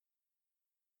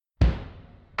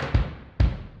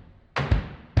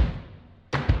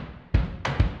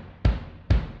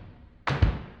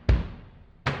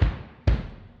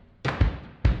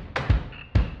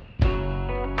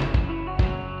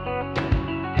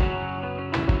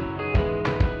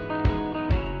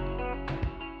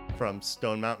from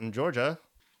Stone Mountain, Georgia.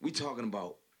 We talking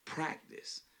about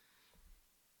practice.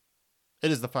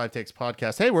 It is the Five Takes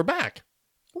Podcast. Hey, we're back.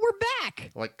 We're back.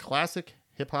 Like classic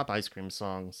hip-hop ice cream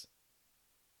songs.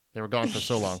 They were gone for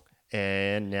so long.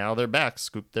 And now they're back.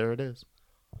 Scoop, there it is.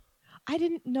 I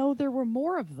didn't know there were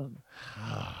more of them.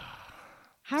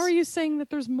 How are you saying that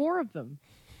there's more of them?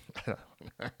 I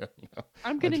don't know.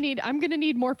 I'm gonna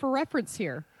need more for reference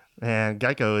here. And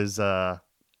Geico is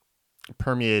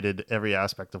permeated every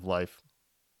aspect of life.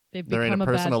 There ain't a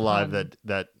person alive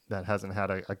that hasn't had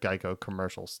a Geico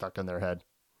commercial stuck in their head.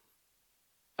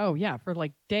 Oh yeah, for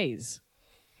like days.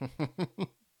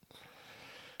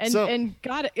 And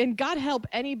God help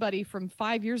anybody from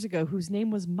 5 years ago whose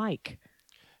name was Mike.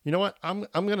 You know what? I'm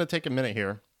gonna take a minute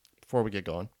here before we get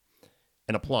going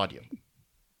and applaud you.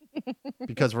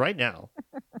 Because right now,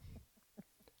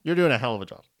 you're doing a hell of a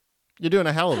job. You're doing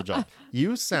a hell of a job.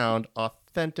 You sound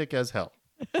authentic as hell.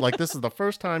 Like this is the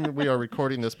first time we are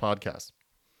recording this podcast.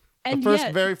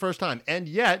 Very first time. And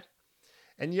yet,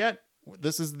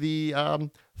 this is the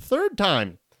third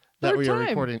time that we are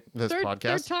recording this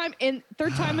podcast.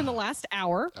 Third time in the last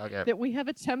hour that we have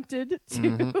attempted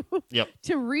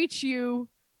to reach you,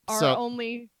 our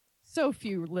only so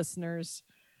few listeners.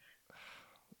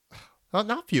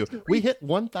 Not few. We hit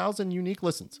 1,000 unique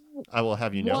listens. I will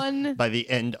have you know by the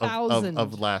end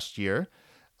of last year.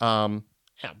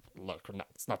 Look,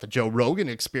 it's not the Joe Rogan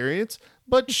experience,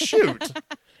 but shoot.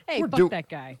 Hey, fuck that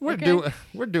guy. We're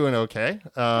doing okay.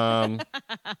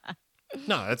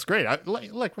 No, that's great.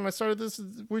 Like when we started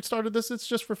this. It's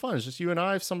just for fun. It's just you and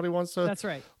I. If somebody wants to, that's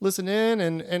right, listen in,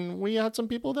 and we had some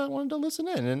people that wanted to listen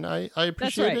in, and I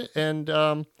appreciate it. And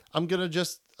I'm gonna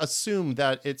just assume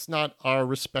that it's not our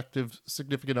respective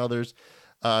significant others.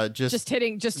 Just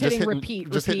hitting repeat,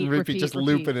 just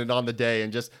looping it on the day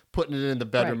and just putting it in the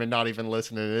bedroom and not even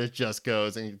listening. It just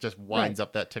goes and it just winds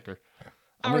up that ticker.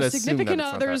 Our significant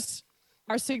others,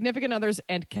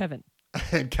 and Kevin.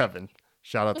 And Kevin.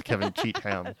 Shout out to Kevin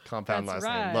Cheatham. Compound last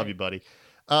name. Love you, buddy.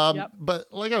 But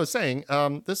like I was saying,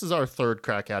 this is our third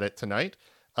crack at it tonight.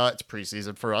 It's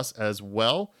preseason for us as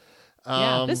well.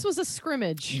 This was a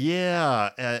scrimmage.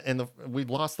 Yeah, and we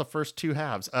lost the first two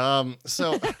halves.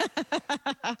 So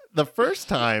the first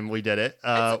time we did it,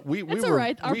 we were all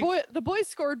right. The boys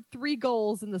scored 3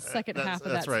 goals in the second half of that.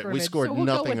 That's right. Scrimmage, we scored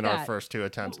nothing in our first 2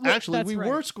 attempts. Actually, we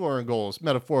were scoring goals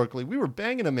metaphorically. We were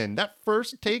banging them in. That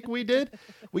first take we did,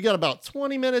 we got about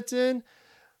 20 minutes in.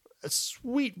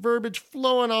 Sweet verbiage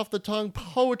flowing off the tongue,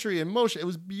 poetry in motion. It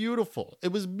was beautiful.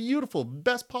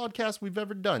 Best podcast we've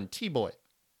ever done. T-Boy.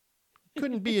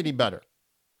 Couldn't be any better.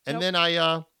 And then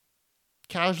I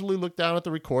casually looked down at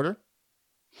the recorder.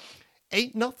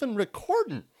 Ain't nothing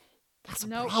recording. That's a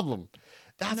problem.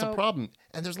 That's a problem.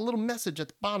 And there's a little message at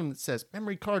the bottom that says,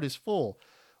 memory card is full.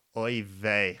 Oy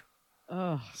vey.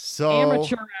 Oh, so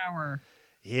amateur hour.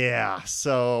 Yeah.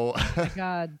 So, oh my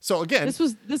God. So again, this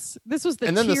was the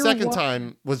and then the second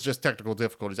time was just technical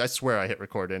difficulties. I swear I hit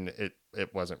record and it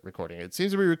wasn't recording. It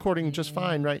seems to be recording just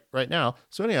fine right now.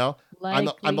 So anyhow,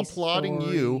 I'm applauding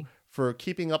you for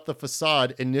keeping up the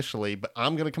facade initially, but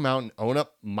I'm going to come out and own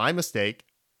up my mistake.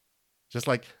 Just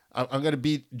like I'm going to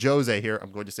beat Jose here.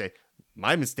 I'm going to say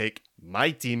my mistake, my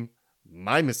team,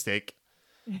 my mistake.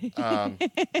 Jose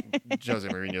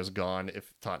Mourinho's gone.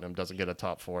 If Tottenham doesn't get a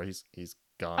top 4, he's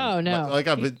gone. Oh no!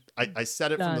 I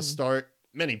said it from the start.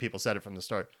 Many people said it from the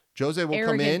start. Jose will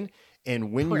come in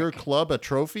and win your club a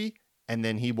trophy, and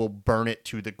then he will burn it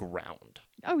to the ground.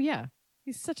 Oh yeah,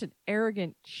 he's such an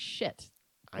arrogant shit.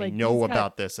 I know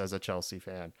about this as a Chelsea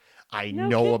fan. I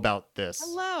know about this.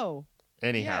 Hello.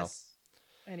 Anyhow.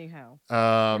 We're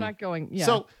not going. Yeah.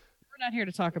 So we're not here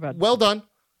to talk about. Well done.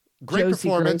 Great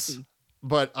performance.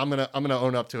 But I'm gonna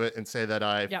own up to it and say that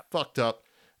I fucked up.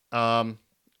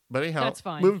 But anyhow, that's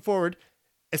fine. Moving forward,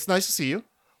 it's nice to see you.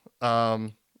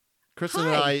 Kristen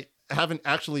and I haven't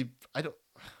actually.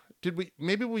 Did we?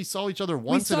 Maybe we saw each other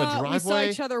once in a driveway. We saw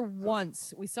each other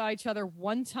once. We saw each other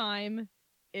one time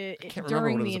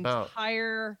during the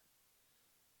entire.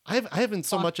 I haven't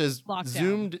so much as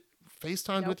Zoomed,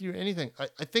 FaceTimed with you, anything.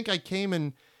 I think I came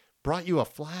and brought you a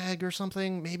flag or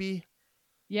something, maybe.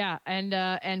 Yeah,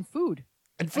 and food.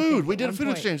 And food. We did a food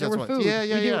exchange. That's once.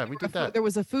 Yeah. We did that. There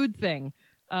was a food thing.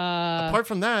 Apart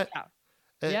from that,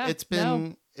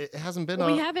 it hasn't been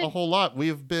a whole lot.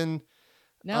 We've been.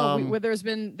 No, there's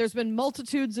been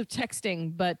multitudes of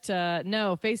texting, but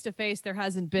no, face to face there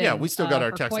hasn't been. Yeah, we still got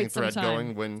our texting thread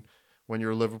going when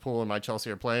your Liverpool and my Chelsea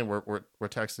are playing. We're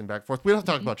texting back and forth. We don't have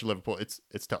to talk about your Liverpool.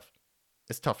 It's tough.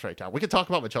 It's tough right now. We can talk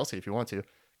about my Chelsea if you want to.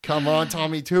 Come on,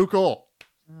 Tommy Tuchel.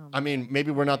 I mean,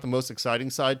 maybe we're not the most exciting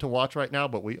side to watch right now,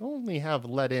 but we only have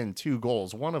let in 2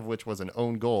 goals, one of which was an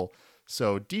own goal.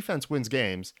 So defense wins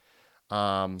games.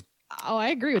 I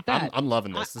agree with that. I'm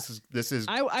loving this. This is.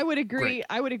 I would agree. Great.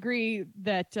 I would agree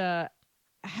that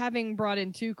having brought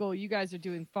in Tuchel, you guys are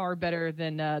doing far better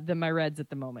than my Reds at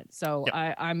the moment. So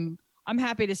yep. I'm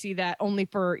happy to see that, only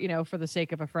for the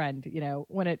sake of a friend.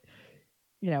 When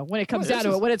it comes down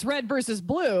to it, when it's red versus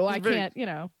blue, I can't.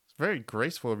 It's very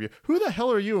graceful of you. Who the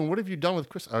hell are you, and what have you done with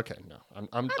Chris? Okay, no,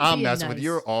 I'm messing with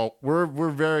you. We're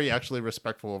very actually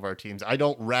respectful of our teams. I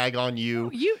don't rag on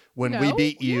you, when we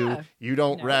beat you. Yeah. You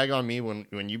don't rag on me when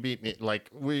you beat me. Like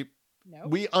we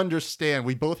understand.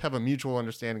 We both have a mutual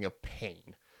understanding of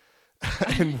pain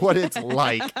and what it's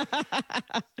like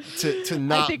to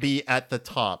not be at the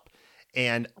top.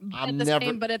 And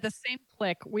but at the same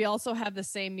click, we also have the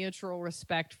same mutual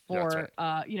respect for,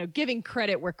 giving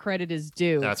credit where credit is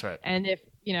due. That's right. And if,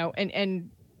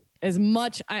 and as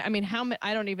much, I mean,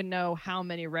 I don't even know how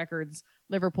many records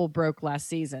Liverpool broke last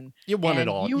season. You won it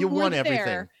all. You won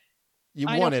everything. You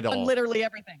won it all. Literally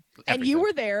everything. And you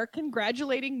were there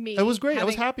congratulating me. It was great. I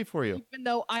was happy for you. Even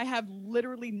though I have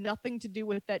literally nothing to do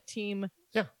with that team.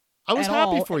 Yeah. I was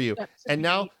happy for you. And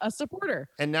now a supporter.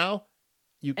 And now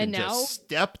you can just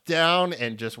step down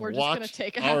and just watch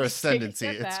our ascendancy.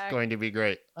 It's going to be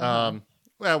great.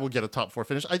 We'll get a top 4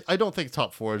 finish. I don't think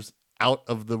top 4 is out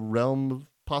of the realm of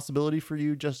possibility for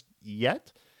you just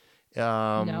yet.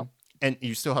 No. And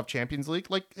you still have Champions League.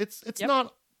 Like it's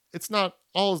not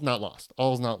all is not lost.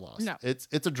 All is not lost. No. It's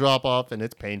a drop off and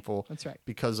it's painful. That's right.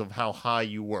 Because of how high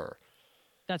you were.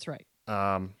 That's right.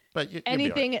 But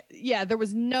anything, there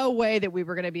was no way that we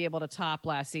were going to be able to top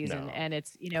last season. No, and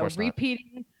it's,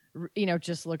 repeating,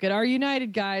 just look at our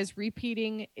United guys.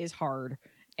 Repeating is hard.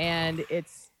 And I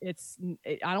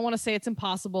don't want to say it's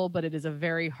impossible, but it is a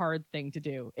very hard thing to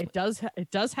do. It does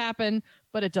happen,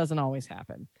 but it doesn't always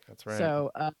happen. That's right. So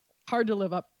hard to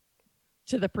live up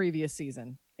to the previous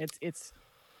season. It's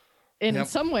in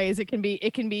some ways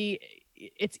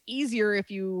it's easier if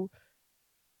you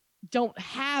don't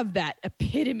have that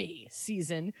epitome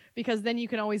season, because then you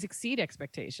can always exceed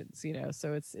expectations,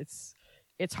 so it's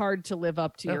hard to live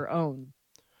up to your own.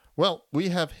 Well, we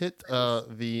have hit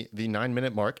the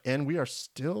 9-minute mark and we are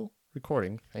still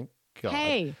recording, thank God.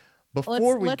 Hey,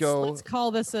 let's call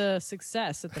this a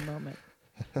success at the moment.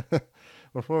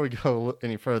 Before we go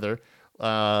any further,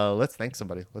 let's thank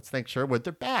somebody. Let's thank Sherwood.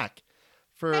 They're back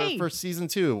for season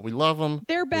 2. We love them.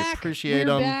 They're back. We appreciate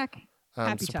them. Back.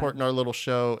 Supporting our little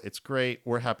show. It's great.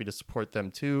 We're happy to support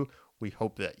them too. We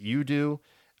hope that you do.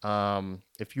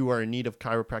 If you are in need of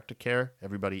chiropractic care,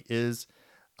 everybody is.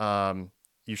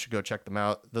 You should go check them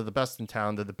out. They're the best in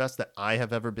town. They're the best that I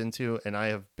have ever been to, and I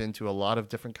have been to a lot of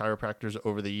different chiropractors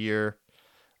over the years.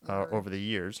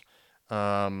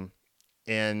 And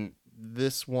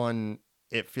this one,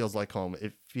 it feels like home.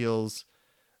 It feels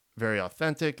very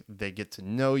authentic. They get to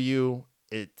know you.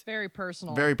 It's very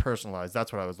personal. Very personalized.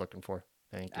 That's what I was looking for.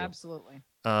 Thank you. Absolutely.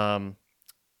 And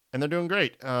they're doing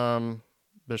great.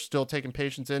 They're still taking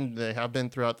patients in. They have been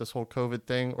throughout this whole COVID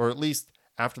thing, or at least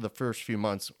after the first few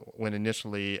months when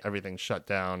initially everything shut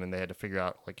down and they had to figure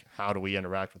out, like, how do we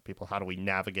interact with people? How do we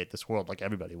navigate this world, like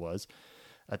everybody was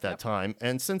at that time?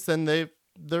 And since then, they're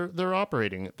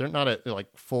operating. They're not at like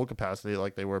full capacity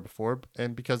like they were before,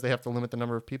 and because they have to limit the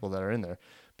number of people that are in there.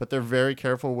 But they're very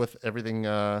careful with everything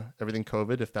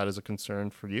COVID, if that is a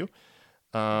concern for you.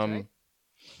 And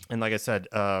like I said,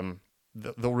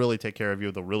 they'll really take care of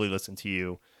you. They'll really listen to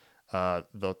you.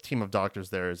 The team of doctors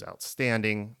there is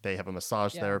outstanding. They have a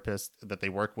massage therapist that they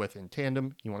work with in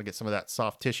tandem. You want to get some of that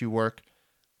soft tissue work?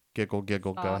 Giggle.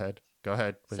 Soft. Go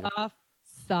ahead.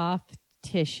 Soft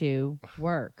tissue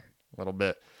work. A little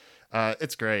bit.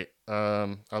 It's great.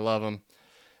 I love them.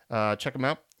 Check them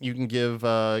out. You can give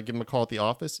them a call at the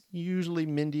office. Usually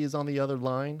Mindy is on the other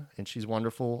line, and she's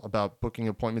wonderful about booking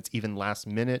appointments even last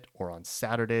minute or on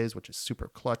Saturdays, which is super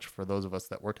clutch for those of us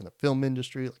that work in the film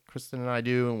industry like Kristen and I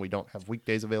do, and we don't have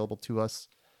weekdays available to us.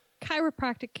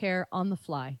 Chiropractic care on the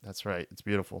fly. That's right. It's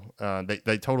beautiful.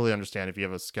 They totally understand if you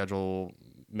have a schedule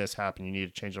mishap and you need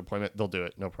to change an appointment, they'll do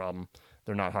it. No problem.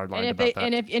 They're not hardline about that.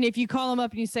 And if you call them up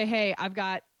and you say, "Hey, I've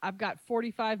got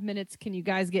 45 minutes. Can you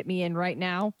guys get me in right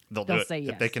now?" They'll say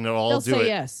yes. If they can all do it. They'll say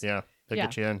yes. Yeah, they'll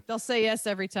get you in. They'll say yes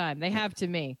every time. They have to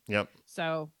me. Yep.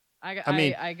 So I got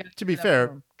to be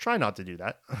fair, try not to do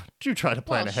that. Do try to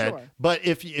plan ahead. Sure. But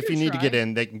if you need to get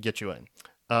in, they can get you in.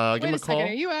 Give them a call. Are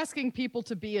you asking people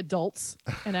to be adults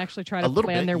and actually try to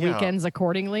plan their weekends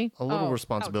accordingly? A little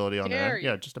responsibility on there.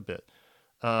 Yeah, just a bit.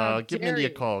 Give Mindy a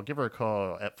call. Give her a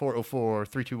call at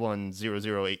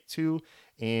 404-321-0082.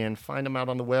 And find them out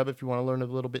on the web if you want to learn a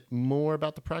little bit more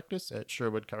about the practice at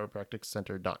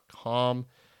SherwoodChiropracticCenter.com.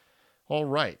 All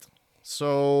right.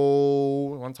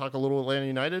 So, want to talk a little Atlanta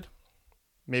United?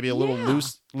 Maybe a little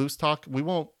loose talk.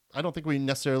 I don't think we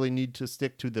necessarily need to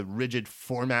stick to the rigid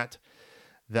format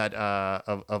that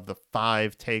of the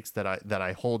 5 takes that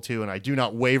I hold to, and I do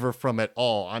not waver from at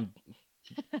all.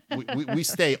 We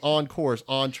stay on course,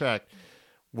 on track.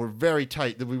 We're very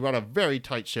tight. We run a very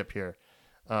tight ship here.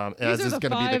 As is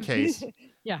going to be the case.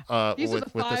 Yeah. These are the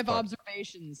 5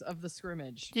 observations of the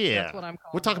scrimmage. Yeah. That's what I'm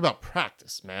calling We're talking about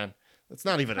practice, man. It's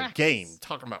not even a game.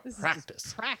 Talking about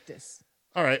practice. Practice.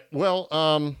 All right. Well,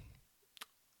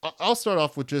 I'll start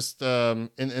off with just in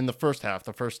the first half,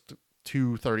 the first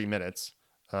 30 minutes,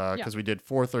 because we did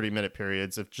 4 30-minute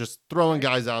periods of just throwing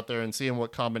guys out there and seeing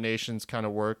what combinations kind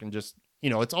of work, and just,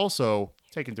 it's also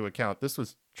take into account this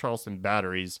was Charleston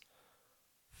Battery's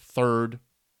third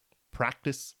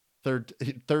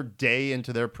day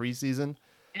into their preseason.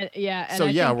 And so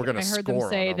we're gonna. I heard them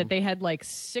say that they had like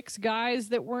 6 guys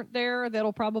that weren't there.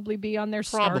 That'll probably be on their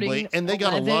starting. And they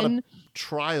got a lot of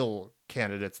trial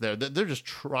candidates there. They're just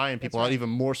trying people out even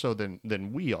more so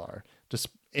than we are.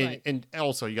 And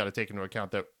also you got to take into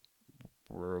account that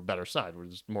we're a better side.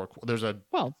 There's more. There's a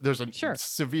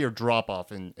severe drop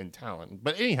off in talent.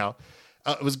 But anyhow,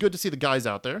 it was good to see the guys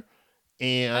out there.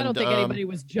 And I don't think anybody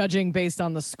was judging based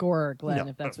on the score, Glenn,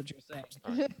 if that's what you're saying.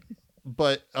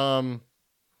 But someone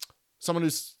who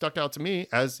stuck out to me,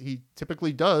 as he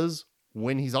typically does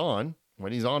when he's on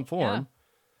form,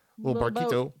 little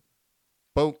Barquito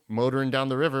boat motoring down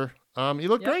the river. He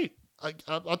looked great.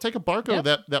 I'll take a Barco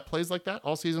that plays like that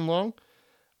all season long.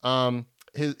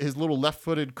 His little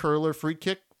left-footed curler free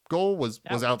kick goal was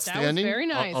outstanding. That was very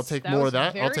nice. I'll take more of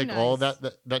that. I'll take all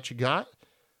that you got.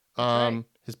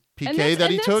 His PK that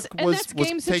he took was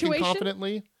taken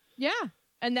confidently. Yeah,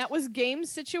 and that was game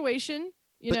situation.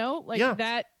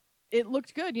 That. It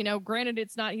looked good. Granted,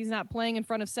 he's not playing in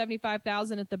front of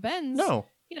 75,000 at the Benz. No.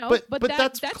 But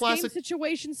that's classic game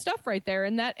situation stuff right there,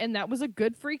 and that was a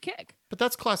good free kick. But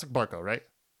that's classic Barco, right?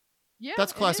 Yeah,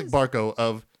 that's classic Barco.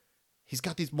 Of he's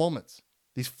got these moments,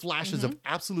 these flashes of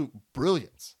absolute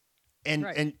brilliance,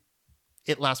 and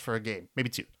it lasts for a game, maybe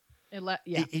 2.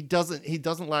 He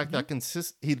doesn't lack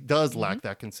that He does lack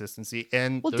that consistency,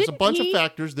 and there's a bunch of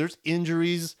factors. There's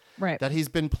injuries that he's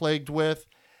been plagued with,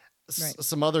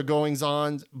 some other goings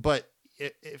on. But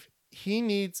if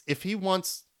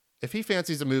he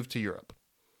fancies a move to Europe,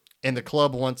 and the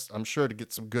club wants, I'm sure, to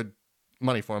get some good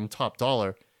money for him, top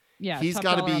dollar. Yeah, he's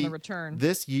got to be on the return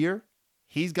this year.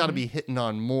 He's got to be hitting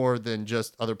on more than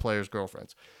just other players'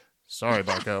 girlfriends. Sorry,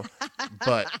 Barco,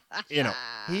 but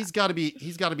he's got to be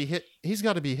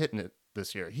hitting it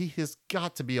this year. He has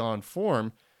got to be on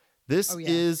form. This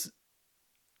is,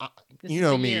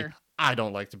 me. Year. I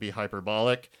don't like to be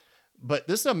hyperbolic, but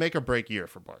this is a make or break year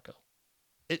for Barco.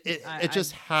 It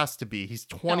just has to be. He's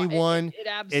 21. No, it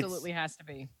absolutely has to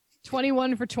be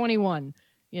 21 for 21.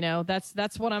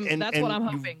 That's what I'm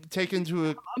hoping. Take into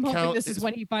account. I'm hoping this is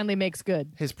when he finally makes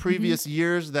good. His previous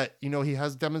years that he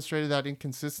has demonstrated that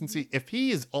inconsistency. If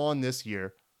he is on this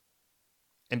year,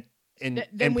 and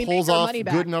pulls off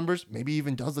good numbers, maybe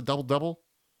even does a double.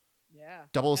 Yeah.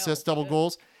 Double assists, double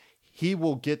goals. He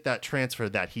will get that transfer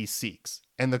that he seeks,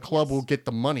 and the club will get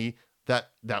the money that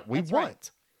we want.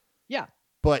 Right. Yeah.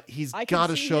 But he's got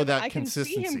to show that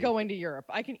consistency. I can see him going to Europe.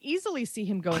 I can easily see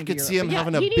him going to Europe. I can see him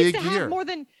having a big year.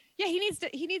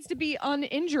 He needs to be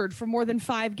uninjured for more than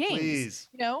 5 games. Please.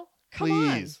 Come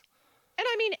on. And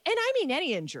I mean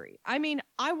any injury. I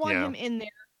want him in there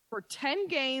for 10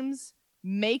 games,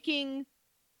 making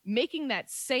that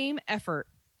same effort.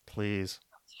 Please.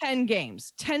 10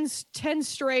 games, 10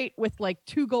 straight with like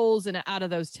 2 goals out of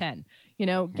those 10.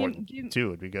 More than 2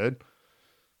 would be good.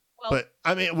 Well,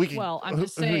 but we can. Well, I'm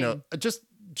just saying.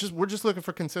 We're just looking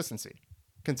for consistency.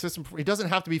 He doesn't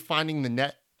have to be finding the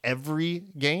net every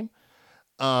game.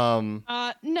 No,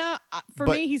 for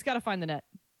me, he's got to find the net.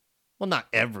 Well, not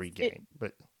every game,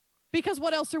 but because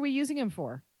what else are we using him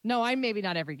for? No, maybe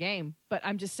not every game, but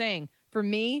I'm just saying. For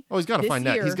me, he's got to find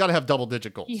net. He's got to have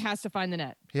double-digit goals. He has to find the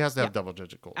net. He has to have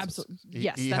double-digit goals. Absolutely.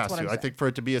 He has to. I think for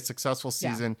it to be a successful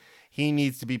season, he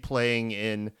needs to be playing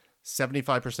in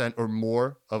 75% or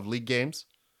more of league games,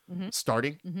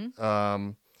 starting.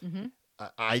 I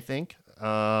think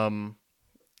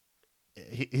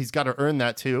he's got to earn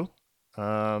that too.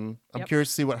 I'm curious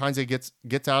to see what Heinze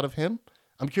gets out of him.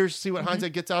 I'm curious to see what Heinze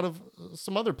gets out of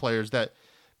some other players that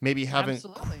maybe haven't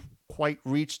quite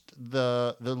reached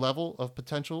the level of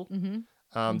potential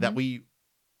that we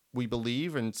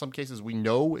believe, in some cases we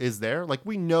know is there. Like,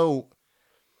 we know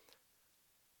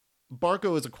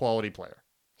Barco is a quality player.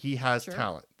 He has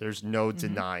talent. There's no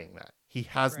denying that. He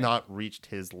has not reached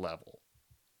his level.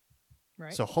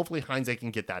 Right. So hopefully Heinze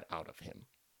can get that out of him,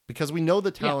 because we know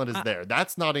the talent is there.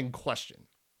 That's not in question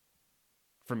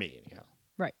for me, anyhow.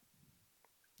 Right.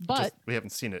 But we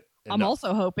haven't seen it enough. I'm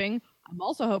also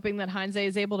hoping that Heinze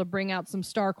is able to bring out some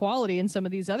star quality in some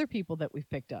of these other people that we've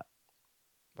picked up.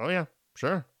 Oh yeah,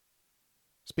 sure.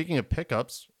 Speaking of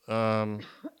pickups, kind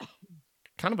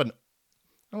of I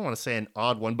don't want to say an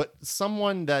odd one, but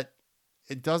someone that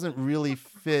it doesn't really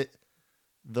fit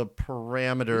the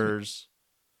parameters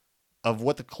of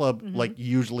what the club like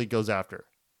usually goes after.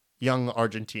 Young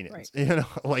Argentinians, right. you know,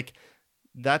 like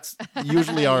that's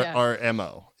usually our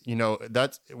MO. You know,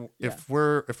 that's if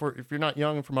you're not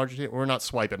young and from Argentina, we're not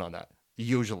swiping on that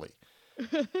usually.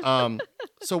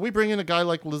 So we bring in a guy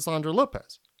like Lisandro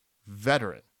Lopez,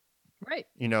 veteran. Right.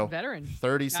 You know, veteran,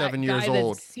 37 years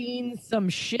old, seen some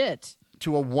shit,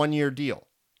 to a 1-year deal.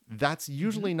 That's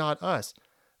usually not us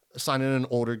signing an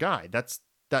older guy. That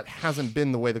hasn't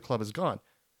been the way the club has gone.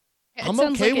 I'm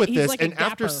okay with this. And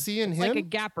after seeing him, like a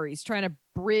gapper, he's trying to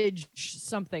bridge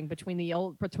something between the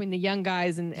young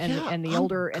guys and the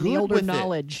older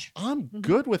knowledge. I'm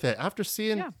good with it. After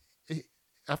seeing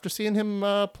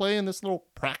him play in this little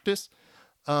practice,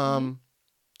 old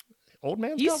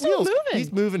man's got wheels. Moving.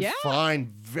 He's moving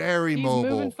fine, very mobile.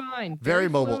 Moving fine. Very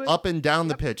mobile, fluid. up and down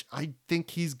the pitch. I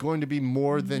think he's going to be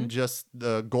more than just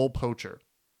the goal poacher.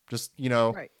 Just, you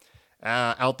know,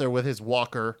 out there with his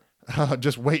walker,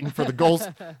 just waiting for the goals,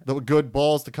 the good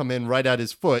balls to come in right at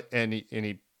his foot, and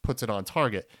he puts it on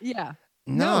target. Yeah.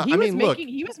 No, he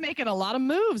was making a lot of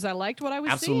moves. I liked what I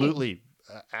was seeing.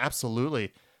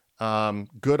 Absolutely.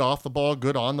 Good off the ball,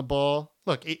 good on the ball.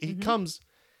 Look, he comes.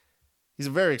 He's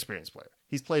a very experienced player.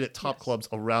 He's played at top clubs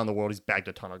around the world. He's bagged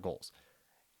a ton of goals.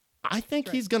 I think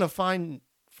he's going to find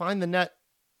the net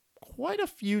quite a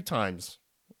few times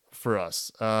for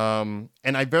us. And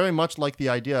I very much like the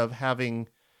idea of having,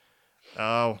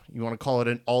 you want to call it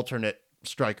an alternate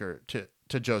striker to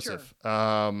Joseph.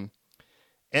 Sure.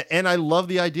 And I love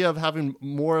the idea of having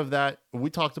more of that. We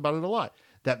talked about it a lot.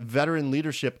 That veteran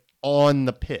leadership on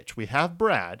the pitch. We have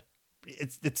Brad.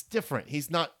 It's different. He's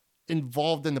not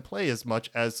involved in the play as much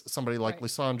as somebody like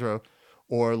Lisandro,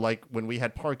 or like when we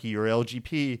had Parky or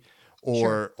LGP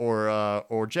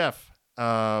or Jeff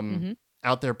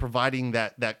out there providing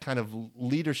that kind of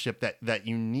leadership that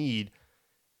you need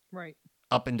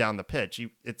up and down the pitch.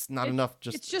 It's not enough.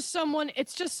 It's just someone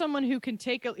who can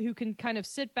who can kind of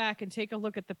sit back and take a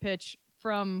look at the pitch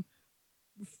from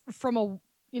this wide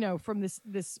angle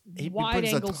scope. He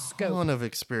brings a ton of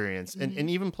experience, and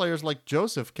even players like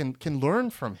Joseph can learn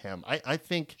from him. I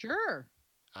think. Sure.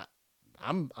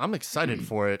 I'm excited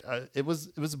for it. It was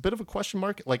a bit of a question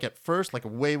mark. Like at first, like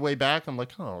way back, I'm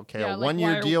like, oh, okay, a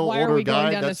 1-year deal, why older are we guy.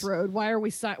 Going down this road? Why are we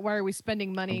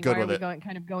spending money? Why are we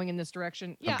going in this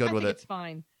direction? Yeah, I think it's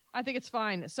fine. I think it's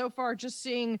fine. So far, just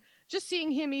seeing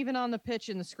him even on the pitch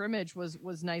in the scrimmage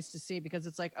was nice to see, because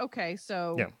it's like, okay,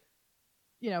 so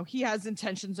he has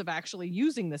intentions of actually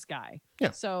using this guy.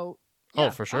 Yeah. So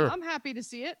for sure. I'm happy to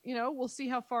see it. We'll see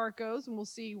how far it goes, and we'll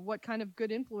see what kind of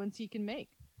good influence he can make.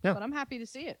 Yeah. But I'm happy to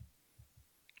see it.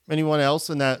 Anyone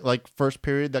else in that first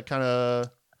period that kind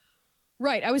of?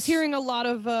 Right. I was hearing a lot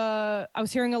of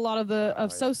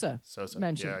Sosa. Sosa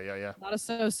mentioned. Yeah. A lot of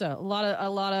Sosa. A lot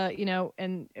of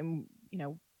and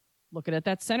looking at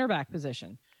that center back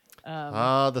position.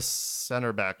 The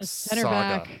center back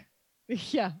saga.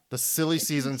 Yeah. The silly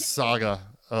season saga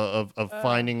of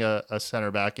finding a center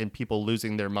back and people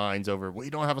losing their minds over, we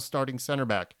don't have a starting center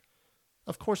back.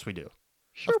 Of course we do.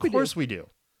 Sure of course we do.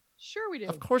 Sure we do.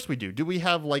 Of course we do. Do we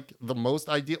have the most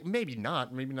ideal? Maybe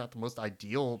not the most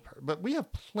ideal, but we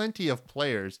have plenty of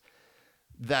players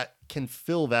that can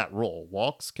fill that role.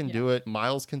 Walks can do it.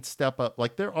 Miles can step up.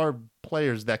 There are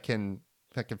players that can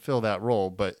fill that role.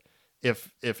 But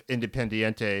if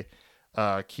Independiente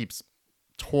keeps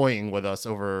toying with us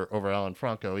over Alan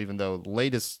Franco, even though the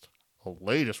latest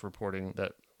reporting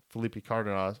that Felipe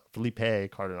Cardenas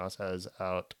has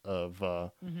out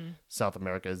of South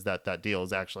America is that deal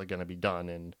is actually going to be done,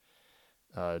 and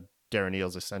Darren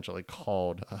Eales essentially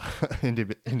called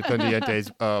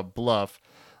Independiente's bluff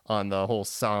on the whole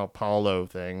Sao Paulo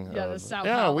thing. Yeah, the Sao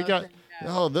Paulo we got. thing,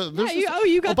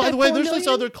 you got. By the way, there's this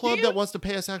other club that wants to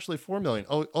pay us actually $4 million.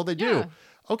 Oh, they do. Yeah.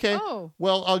 Okay. Oh.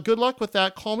 Well, good luck with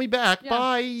that. Call me back. Yeah.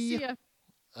 Bye. See ya.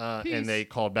 And they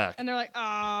called back. And they're like,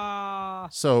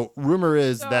 So rumor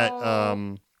is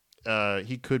that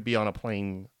he could be on a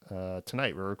plane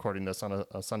tonight. We're recording this on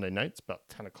a Sunday night. It's about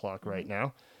 10 o'clock right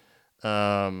now.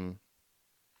 So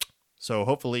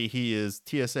hopefully he is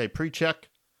TSA pre-check.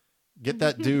 Get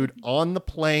that dude on the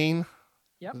plane.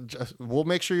 We'll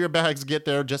make sure your bags get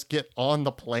there. Just get on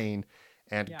the plane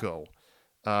and go.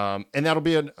 And that'll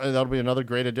be another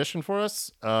great addition for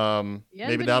us.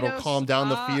 Maybe that'll calm down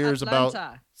the fears about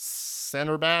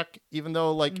center back, even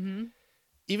though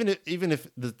even if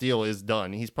the deal is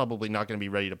done, he's probably not going to be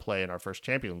ready to play in our first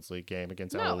Champions League game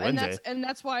against Alajuelense. And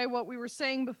that's why what we were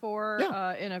saying before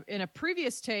in a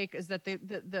previous take is that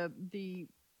the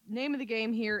name of the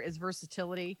game here is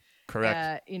versatility.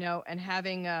 Correct.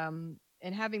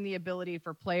 And having the ability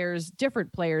for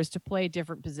different players to play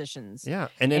different positions. Yeah.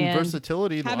 And in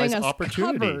versatility lies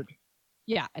opportunity. Covered,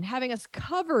 and having us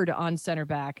covered on center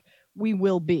back, we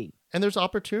will be. And there's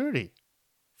opportunity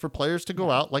for players to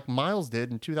go out like Miles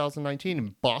did in 2019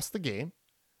 and boss the game.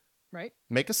 Right.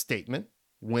 Make a statement,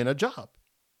 win a job.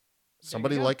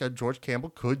 Somebody like a George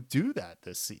Campbell could do that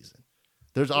this season.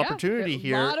 There's opportunity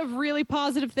here. A lot of really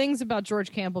positive things about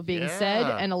George Campbell being said,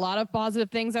 and a lot of positive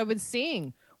things I was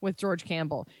seeing with George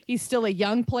Campbell. He's still a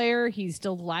young player. He's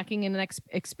still lacking in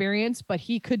experience, but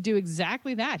he could do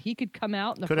exactly that. He could come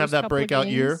out in the could first have that breakout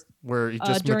year where he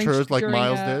just matures like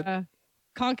Miles did.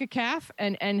 CONCACAF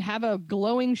and have a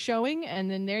glowing showing, and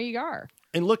then there you are.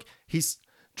 And look,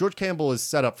 George Campbell is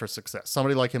set up for success.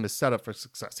 Somebody like him is set up for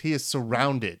success. He is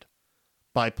surrounded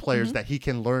by players that he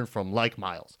can learn from, like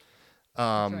Miles.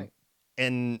 That's right.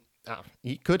 And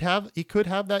he could have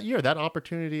that year. That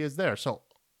opportunity is there. So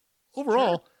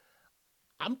overall,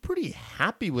 I'm pretty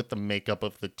happy with the makeup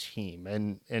of the team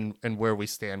and where we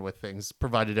stand with things,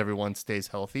 provided everyone stays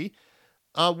healthy.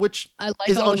 Which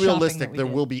is unrealistic. There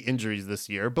will be injuries this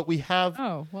year, but we have.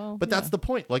 Oh well. But that's the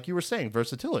point. Like you were saying,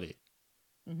 versatility.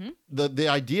 The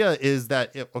idea is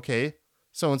that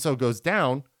so and so goes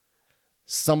down,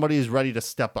 somebody is ready to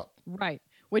step up. Right.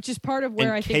 Which is part of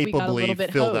where I think we got a little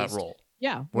bit fill hosed. That role.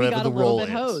 Yeah, we got a little bit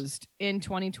hosed in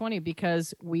 2020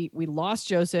 because we lost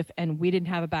Joseph and we didn't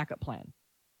have a backup plan.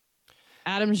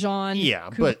 Adam Jean. Yeah,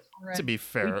 but to be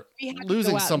fair,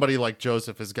 losing somebody like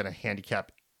Joseph is going to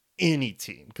handicap any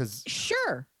team because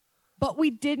but we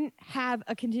didn't have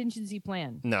a contingency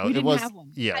plan. No, we didn't was have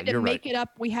one. Yeah, we had to you're make right. it up.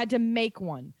 We had to make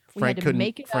one. Frank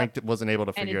wasn't able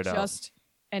to figure it out.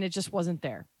 And it just wasn't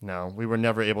there. No, we were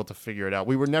never able to figure it out.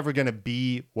 We were never going to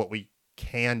be what we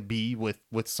can be with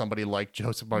somebody like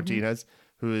Joseph Martinez,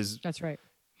 who is. That's right.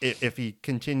 If he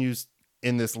continues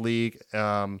in this league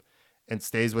and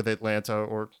stays with Atlanta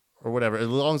or whatever, as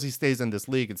long as he stays in this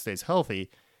league and stays healthy,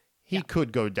 he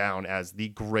could go down as the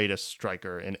greatest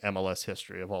striker in MLS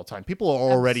history of all time. People are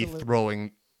already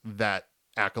throwing that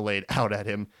accolade out at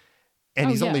him, and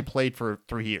he's only played for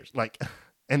 3 years.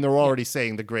 And they're already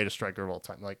saying the greatest striker of all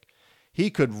time. He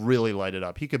could really light it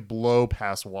up. He could blow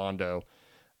past Wando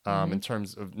in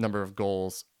terms of number of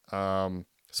goals.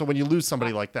 So when you lose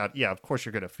somebody like that, of course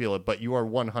you're going to feel it. But you are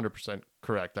 100%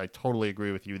 correct. I totally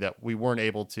agree with you that we weren't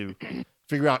able to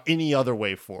figure out any other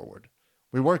way forward.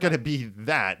 We weren't going to be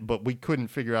that, but we couldn't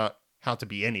figure out how to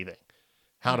be anything.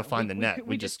 How to find the net.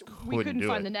 We just couldn't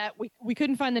find the net. We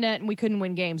couldn't find the net, and we couldn't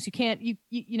win games. You can't. If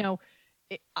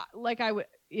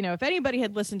anybody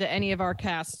had listened to any of our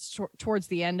casts towards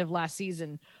the end of last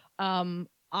season,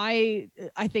 I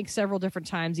think several different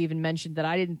times even mentioned that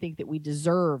I didn't think that we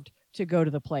deserved to go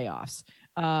to the playoffs,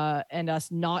 and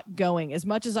us not going as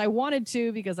much as I wanted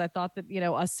to, because I thought that,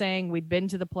 us saying we'd been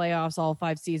to the playoffs all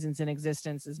 5 seasons in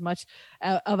existence, as much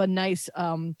of a nice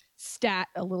stat,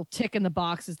 a little tick in the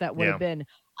box as that would have been.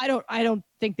 I don't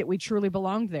think that we truly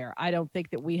belonged there. I don't think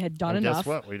that we had done enough. Guess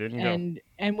what? We didn't go.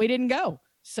 And we didn't go.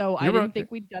 So I didn't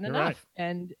think we'd done enough.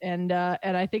 Right. And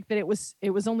I think that it was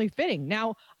only fitting.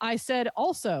 Now, I said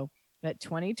also that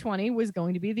 2020 was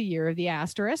going to be the year of the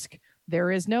asterisk. There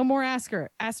is no more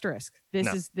asterisk.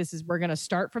 This is we're going to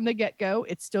start from the get-go.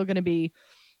 It's still going to be,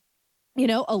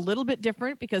 a little bit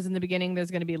different because in the beginning there's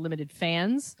going to be limited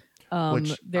fans.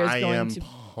 Which I am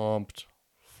pumped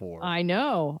for. I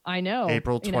know.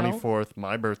 April 24th,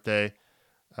 my birthday.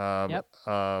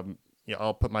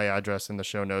 I'll put my address in the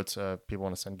show notes. People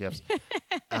want to send gifts.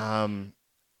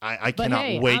 I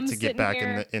cannot wait to get back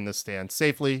in the stand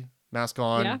safely. Mask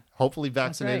on, hopefully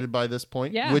vaccinated by this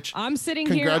point. Yeah, which I'm sitting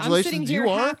congratulations, here. You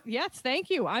are. Yes, thank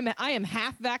you. I am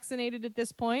half vaccinated at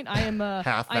this point. I am I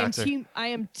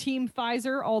am team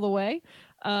Pfizer all the way.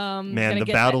 Man, the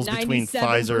battles between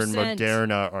Pfizer and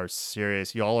Moderna are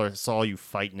serious. Saw you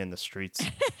fighting in the streets.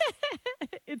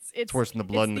 It's worse than the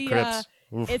blood and the Crips.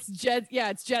 It's Jets.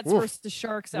 Yeah, it's Jets versus the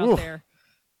Sharks out there.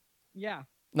 Yeah.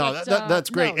 No, that's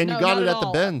great, and you got it at the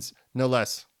Benz, no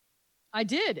less. I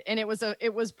did, and it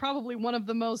was probably one of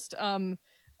the most fun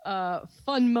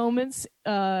moments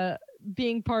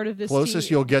being part of this.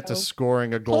 Closest you'll get to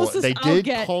scoring a goal. They did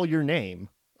call your name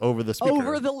over the speaker.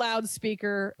 Over the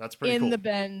loudspeaker. That's pretty in cool. the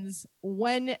Benz.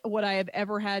 When would I have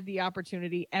ever had the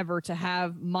opportunity ever to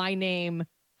have my name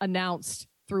announced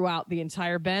throughout the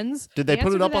entire Benz? Did they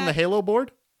put it up on the Halo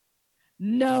board?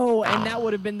 No, and that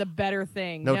would have been the better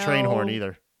thing. No train horn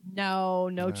either. No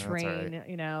train. Right.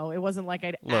 You know, it wasn't like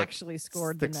I'd actually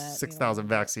scored the net. 6,000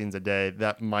 vaccines a day.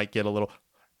 That might get a little.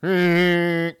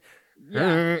 Yeah,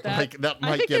 that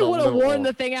might I think get they would have worn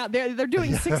the thing out. They're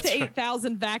doing 6,000 to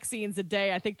 8,000 vaccines a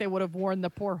day. I think they would have worn the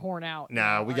poor horn out.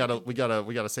 Nah, we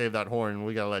gotta save that horn.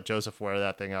 We gotta let Joseph wear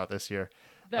that thing out this year.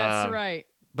 That's right.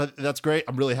 But that's great.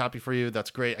 I'm really happy for you. That's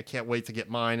great. I can't wait to get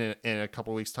mine in a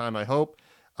couple weeks' time. I hope.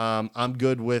 I'm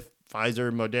good with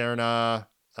Pfizer, Moderna.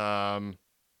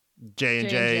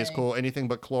 J&J is cool. Anything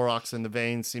but Clorox in the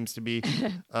veins seems to be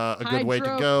a good way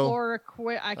to go.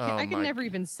 I could never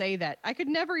even say that. I could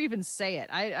never even say it.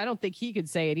 I don't think he could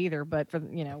say it either. But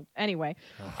anyway.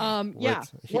 Yeah.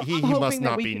 He must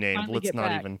not be named. Let's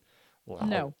not even.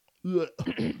 Wow. No.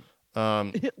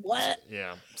 What?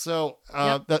 Yeah. So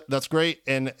that's great,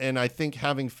 and I think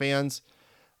having fans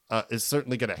is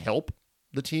certainly going to help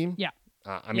the team. Yeah.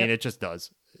 I mean, it just does.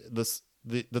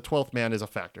 The 12th man is a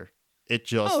factor. It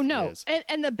just is.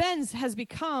 And the Benz has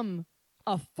become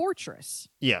a fortress.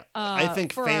 Yeah, I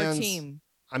think for fans. Our team.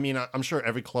 I mean, I'm sure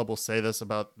every club will say this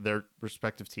about their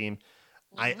respective team.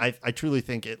 Mm-hmm. I truly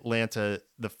think Atlanta,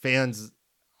 the fans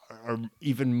are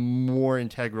even more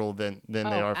integral than they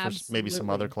are for maybe some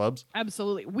other clubs.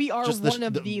 Absolutely, we are just one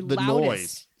of the loudest.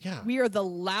 Noise. Yeah, we are the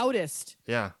loudest.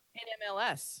 Yeah. In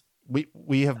MLS.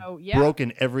 We have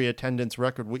broken every attendance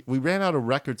record. We ran out of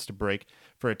records to break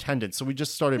for attendance, so we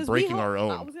just started breaking our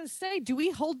own. I was going to say, do we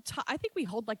hold? I think we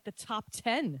hold like the top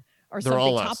 10 or They're something.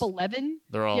 All top us. 11.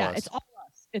 They're all us. It's all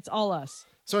us. It's all us.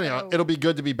 So anyhow, it'll be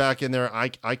good to be back in there. I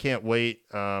can't wait.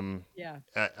 Yeah.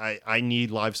 I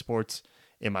need live sports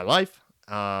in my life.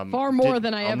 Far more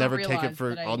than I I'll ever never realized. take it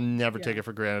for. I'll never take it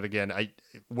for granted again.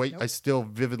 I still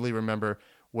vividly remember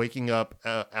waking up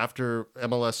after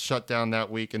MLS shut down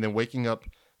that week, and then waking up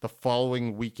the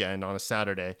following weekend on a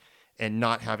Saturday and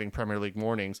not having Premier League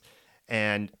mornings.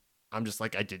 And I'm just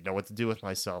like, I didn't know what to do with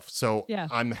myself. So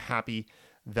I'm happy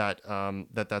that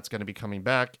that's going to be coming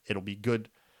back. It'll be good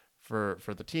for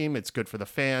the team. It's good for the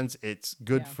fans. It's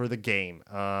good for the game.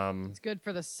 It's good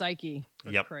for the psyche.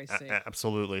 For Christ's sake.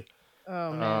 Absolutely.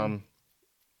 Oh man.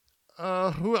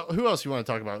 Who else you want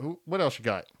to talk about? What else you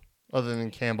got other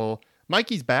than Campbell?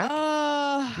 Mikey's back.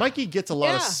 Mikey gets a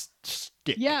lot of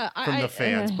stick from the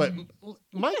fans, but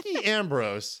Mikey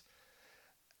Ambrose,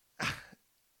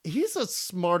 he's a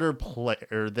smarter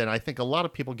player than I think a lot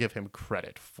of people give him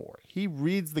credit for. He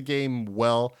reads the game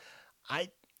well.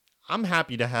 I'm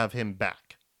happy to have him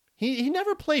back. He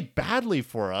never played badly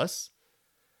for us.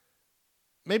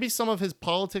 Maybe some of his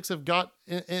politics have got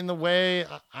in the way.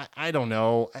 I don't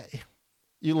know.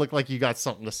 You look like you got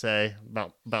something to say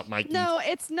about Mikey. No,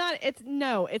 it's not. It's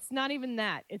not even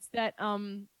that. It's that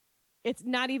it's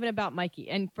not even about Mikey.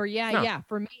 And for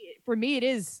me it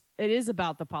is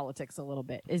about the politics a little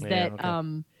bit. But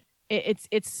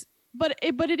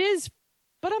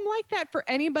I'm like that for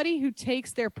anybody who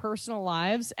takes their personal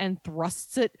lives and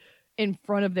thrusts it in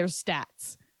front of their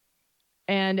stats.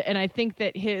 And I think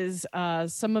that his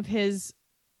some of his,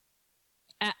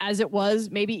 as it was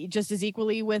maybe just as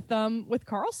equally with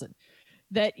Carlson,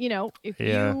 that if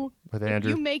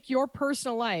you make your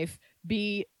personal life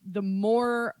be the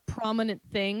more prominent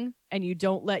thing and you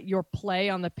don't let your play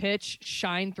on the pitch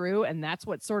shine through, and that's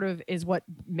what sort of is what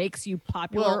makes you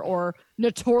popular or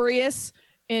notorious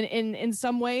in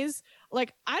some ways.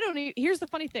 Like here's the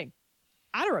funny thing.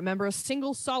 I don't remember a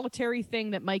single solitary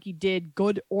thing that Mikey did,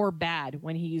 good or bad,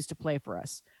 when he used to play for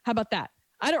us. How about that?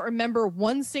 I don't remember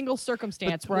one single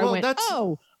circumstance where I went,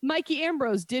 "Oh, Mikey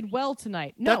Ambrose did well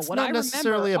tonight." No, what I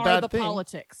remember are the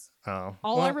politics. Oh,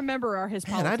 I remember are his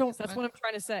politics. That's what I'm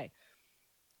trying to say.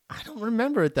 I don't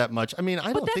remember it that much. I mean,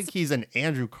 I don't think he's an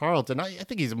Andrew Carleton. I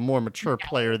think he's a more mature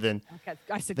player than. Okay.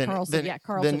 I said Carlson.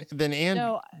 Carlson. Than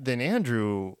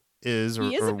Andrew is or was.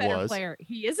 He is a better player.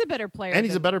 He is a better player. And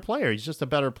he's a better player. He's just a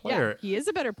better player. Yeah, he is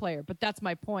a better player. But that's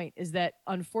my point, is that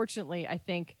unfortunately, I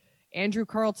think Andrew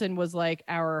Carleton was like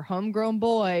our homegrown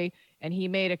boy, and he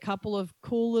made a couple of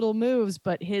cool little moves,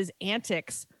 but his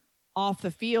antics off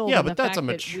the field. Yeah, but that's a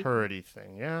maturity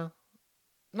thing. Yeah.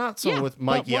 Not so with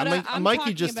Mikey.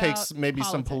 Mikey just takes maybe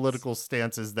some political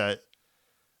stances that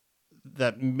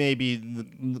maybe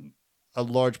a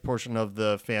large portion of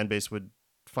the fan base would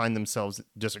find themselves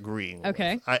disagreeing.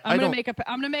 Okay, with. I'm gonna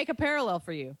make a parallel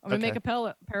for you. I'm gonna make a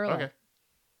parallel. Okay.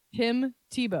 Tim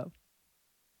Tebow.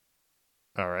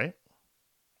 All right.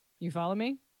 You follow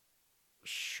me?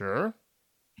 Sure.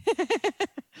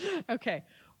 Okay.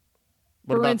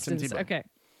 What For about instance, Tim Tebow? okay.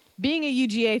 Being a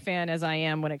UGA fan as I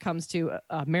am when it comes to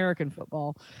American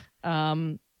football,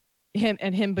 him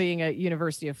being a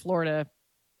University of Florida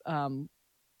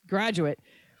graduate,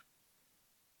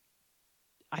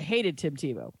 I hated Tim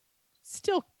Tebow.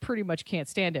 Still pretty much can't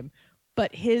stand him,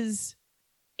 but his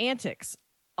antics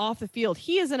off the field,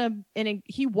 he was an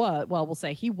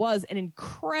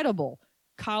incredible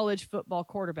college football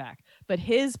quarterback, but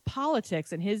his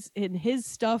politics and his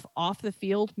stuff off the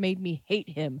field made me hate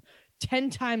him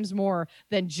 10 times more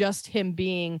than just him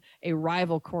being a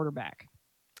rival quarterback.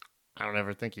 I don't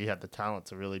ever think he had the talent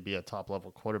to really be a top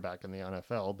level quarterback in the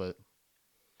NFL, but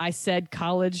I said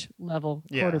college level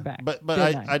quarterback. But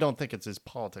I don't think it's his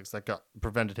politics that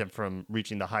prevented him from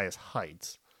reaching the highest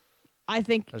heights. I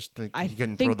just think he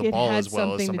couldn't throw the ball as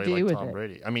well as somebody like Tom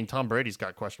Brady. I mean, Tom Brady's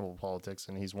got questionable politics,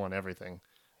 and he's won everything.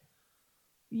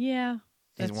 Yeah,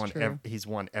 he's won true. He's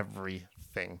won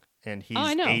everything, and he's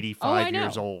 85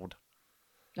 years old.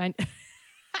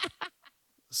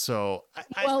 So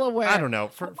well aware. I don't know.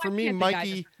 For me,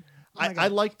 Mikey, I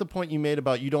like the point you made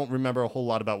about you don't remember a whole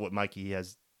lot about what Mikey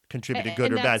has contributed,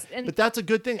 good or bad. But that's a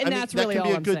good thing. I mean, that really can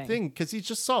be a good saying. thing because he's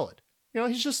just solid.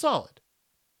 He's just solid.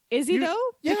 Is he though?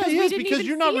 Yeah, he is, because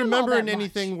you're not remembering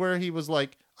anything where he was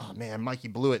like, oh man, Mikey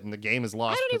blew it and the game is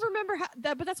lost. I don't even remember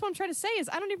that, but that's what I'm trying to say is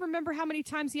I don't even remember how many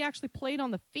times he actually played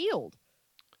on the field.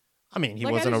 I mean, he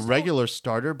wasn't a regular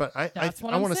starter, but I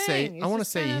want to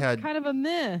say he had kind of a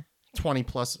meh 20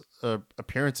 plus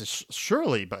appearances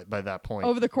surely by that point.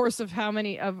 Over the course of how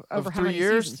many over how 3 many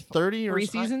years, seasons? 30 or 3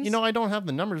 seasons? I don't have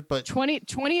the numbers, but 20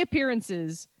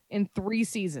 appearances in 3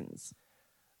 seasons.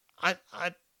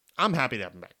 I'm happy to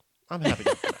have him back. I'm happy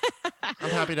to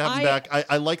have him back.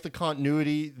 I like the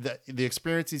continuity, the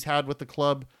experience he's had with the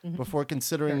club before,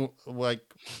 considering like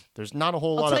there's not a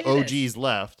whole lot of OGs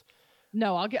left.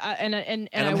 No, I'll get and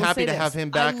I'm happy to have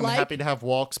him back. I'm happy to have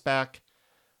Walks back.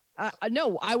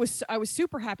 No, I was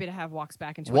super happy to have Walks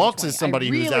back in 2020. Walks is somebody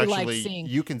who's actually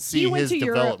you can see his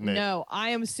development. No,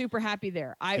 I am super happy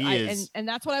there. And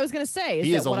that's what I was going to say.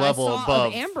 He is a level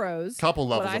above Ambrose. Couple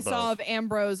levels above. What I saw of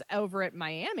Ambrose over at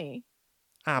Miami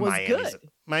was good.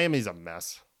 Miami's a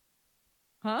mess.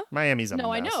 Huh? Miami's a mess.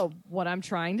 No, I know. What I'm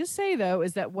trying to say though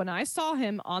is that when I saw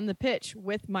him on the pitch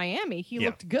with Miami, he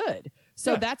looked good.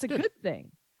 So that's a good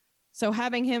thing. So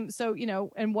having him,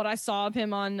 and what I saw of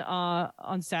him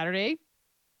on Saturday,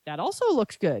 that also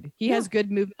looked good. He has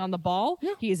good movement on the ball.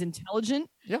 Yeah. He is intelligent.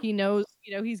 Yeah. He knows,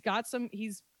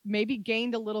 he's maybe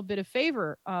gained a little bit of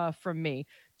favor from me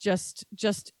just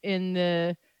in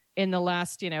the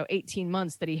last 18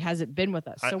 months that he hasn't been with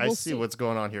us. So we'll see what's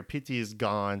going on here. PT is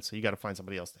gone, so you got to find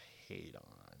somebody else to hate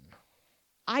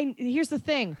on. Here's the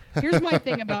thing. Here's my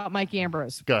thing about Mike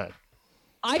Ambrose. Go ahead.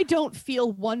 I don't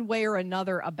feel one way or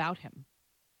another about him.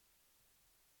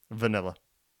 Vanilla.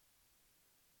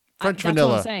 French vanilla.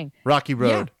 What I'm saying. Rocky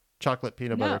Road. Yeah. Chocolate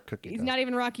peanut butter cookie. He's not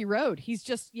even Rocky Road. He's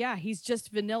just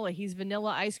vanilla. He's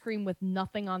vanilla ice cream with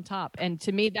nothing on top. And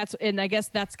to me, I guess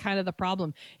that's kind of the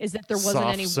problem is that there wasn't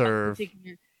soft any serve.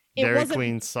 Dairy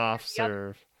Queen soft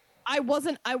serve. I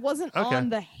wasn't on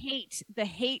the hate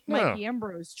Mikey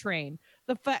Ambrose train.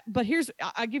 But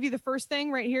I'll give you the first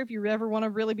thing right here. If you ever want to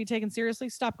really be taken seriously,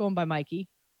 stop going by Mikey.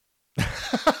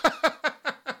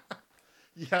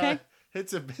 Okay?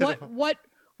 It's a bit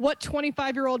what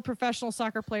 25-year-old professional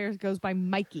soccer player goes by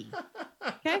Mikey?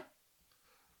 Okay.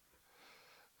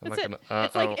 That's it.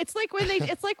 It's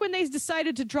like when they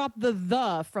decided to drop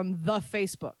the from the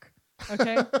Facebook.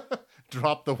 Okay.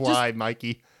 Drop the Y,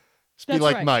 Mikey. Just be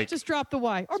like Mike. Just drop the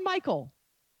Y. Or Michael.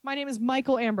 My name is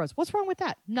Michael Ambrose. What's wrong with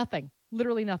that? Nothing.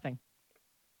 Literally nothing.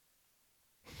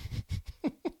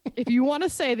 If you want to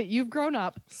say that you've grown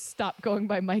up, stop going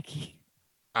by Mikey.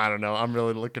 I don't know. I'm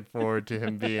really looking forward to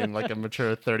him being like a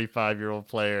mature 35-year-old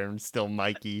player and still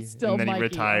Mikey. And then he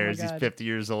retires. He's 50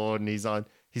 years old and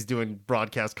he's doing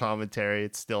broadcast commentary.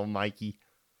 It's still Mikey.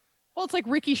 Well, it's like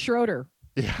Ricky Schroeder.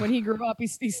 Yeah. When he grew up,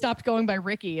 he stopped going by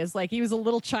Ricky. It's like he was a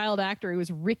little child actor. He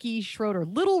was Ricky Schroeder,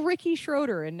 little Ricky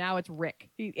Schroeder, and now it's Rick.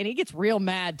 He gets real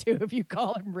mad too if you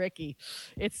call him Ricky.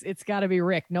 It's got to be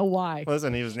Rick. No why.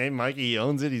 Listen, he was named Mikey. He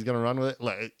owns it. He's gonna run with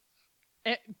it.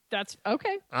 That's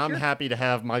okay. I'm happy to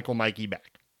have Mikey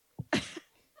back.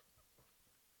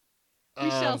 We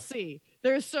shall see.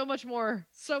 There's so much more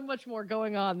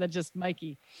going on than just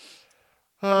Mikey.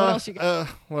 What else you got?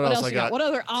 What else I got? What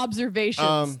other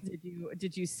observations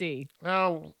did you see?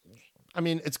 Well, I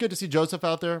mean, it's good to see Joseph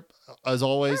out there as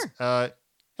always. Sure.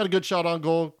 Had a good shot on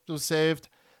goal. It was saved.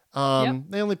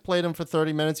 They only played him for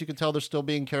 30 minutes. You can tell they're still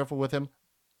being careful with him.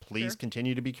 please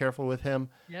continue to be careful with him.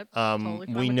 Yep. Totally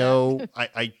fine we with know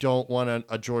that. I don't want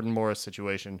a Jordan Morris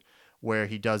situation where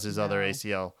he does his other No.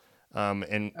 ACL.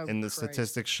 And the Christ.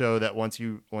 statistics show that once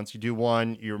you do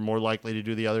one, you're more likely to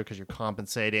do the other because you're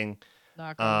compensating.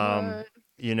 Knock on wood.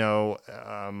 You know,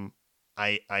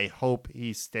 I hope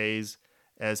he stays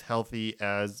as healthy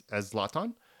as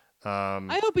Zlatan.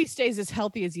 I hope he stays as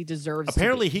healthy as he deserves.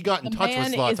 Apparently, to be. he got in The touch with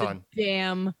man Zlatan. Is a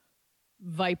damn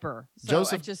viper. So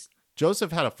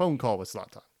Joseph had a phone call with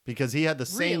Zlatan because he had the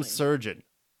same Really? surgeon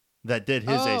that did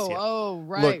his ACL. Oh,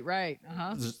 right, Look, right.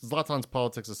 Uh-huh. Zlatan's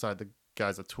politics aside, the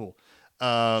guy's a tool.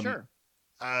 Sure.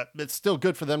 It's still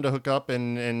good for them to hook up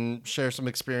and share some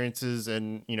experiences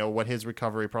and, you know, what his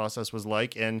recovery process was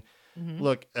like. And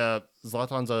look,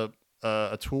 Zlatan's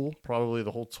a tool, probably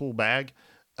the whole tool bag.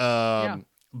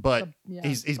 But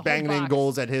he's banging in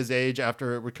goals at his age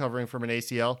after recovering from an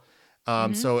ACL.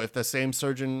 So if the same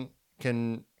surgeon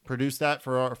can produce that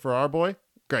for our boy,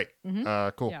 great.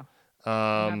 Cool. Yeah.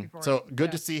 So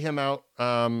good to see him out,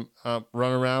 run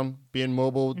around, being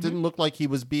mobile. Didn't look like he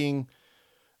was being,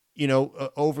 you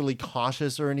know, overly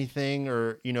cautious or anything,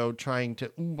 or, you know, trying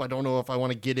to, I don't know if I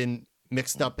want to get in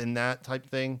mixed up in that type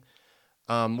thing.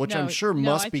 Which I'm sure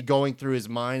must be going through his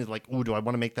mind, like, do I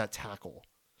want to make that tackle?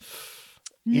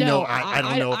 I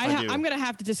don't know if I do. I'm going to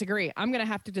have to disagree.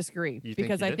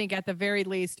 Because I think at the very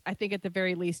least,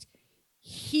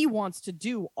 he wants to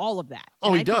do all of that.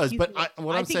 Oh, he does. But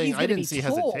I'm saying, I didn't see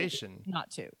hesitation.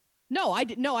 Not to. No, I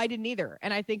didn't either.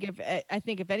 And I think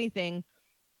if anything,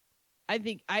 I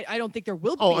don't think there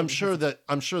will be. Oh, I'm sure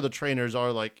the trainers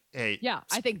are like, hey. Yeah,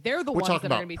 I think they're the ones that are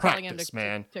going to be telling him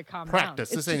to calm down.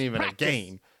 This ain't even a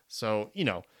game. So, you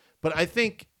know, but I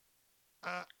think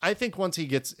once he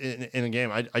gets in a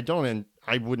game, I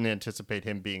wouldn't anticipate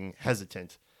him being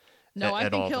hesitant. No, I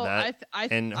think he'll. I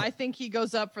think he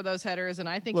goes up for those headers, and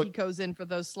I think he goes in for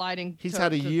those sliding. He's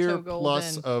had a year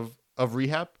plus of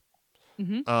rehab,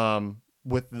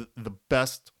 with the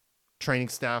best training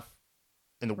staff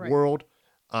in the world,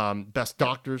 best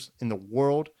doctors in the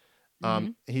world.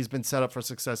 He's been set up for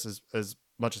success as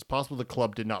much as possible. The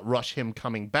club did not rush him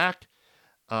coming back.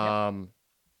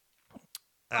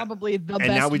 Probably the best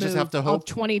now we just have to hope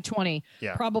 2020.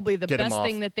 Yeah, probably the best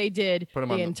thing that they did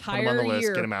the entire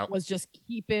year was just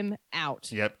keep him out.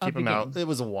 Yep, keep him out. It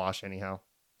was a wash anyhow.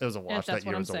 It was a wash. That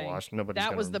year was a wash.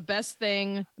 That was the best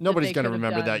thing. Nobody's going to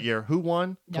remember that year. Who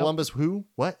won? Nope. Columbus who?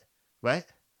 What? No.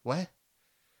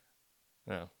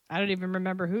 I don't even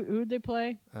remember who'd they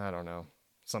play. I don't know.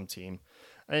 Some team.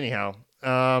 Anyhow,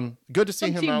 good to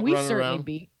see him out we running certainly around.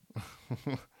 Beat.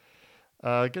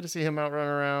 Good to see him out running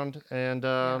around, and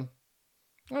I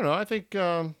don't know. I think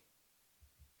overall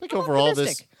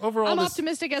I'm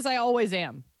optimistic as I always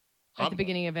am at the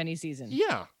beginning of any season.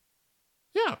 Yeah.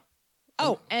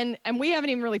 Oh, and we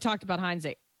haven't even really talked about Heinze.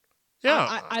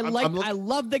 Yeah, I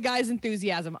love the guy's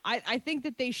enthusiasm. I think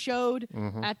that they showed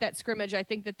at that scrimmage. I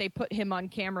think that they put him on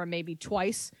camera maybe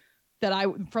twice.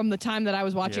 From the time that I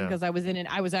was watching, because I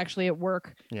was actually at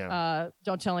work. Yeah.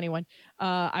 Don't tell anyone.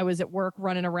 I was at work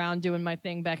running around doing my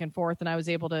thing back and forth, and I was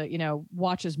able to,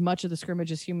 watch as much of the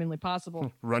scrimmage as humanly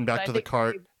possible. Run back to the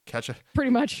cart, catch a pretty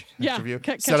much. Yeah.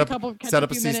 Set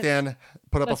up a C-stand,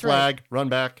 put up a flag, run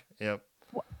back. Yep.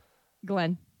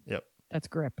 Glenn. Yep. That's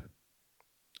grip.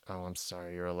 Oh, I'm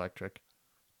sorry. You're electric.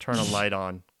 Turn a light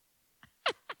on.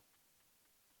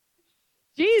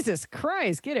 Jesus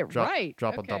Christ, get it right.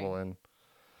 Drop a double in.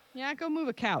 Yeah, go move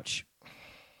a couch.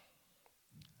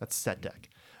 That's set deck.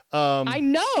 I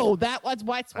know that's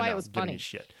why it was funny.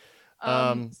 Shit.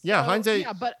 Heinze. Yeah,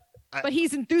 but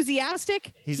he's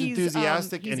enthusiastic. He's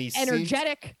enthusiastic and he's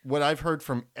energetic. What I've heard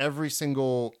from every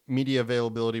single media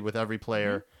availability with every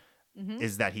player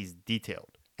is that he's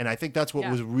detailed. And I think that's what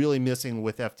was really missing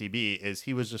with FDB is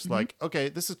he was just like, okay,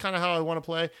 this is kind of how I want to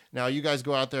play. Now you guys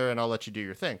go out there and I'll let you do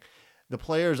your thing. The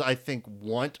players, I think,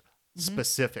 want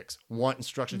specifics, want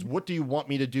instructions. What do you want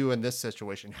me to do in this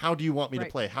situation? How do you want me to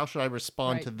play? How should I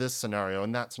respond to this scenario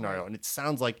and that scenario? And it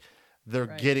sounds like they're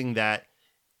getting that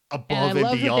above and beyond.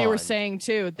 I love what they were saying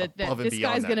too, that this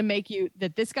guy's going to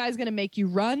make you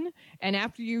run. And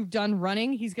after you've done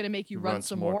running, he's going to make you run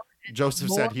some more. Joseph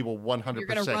said he will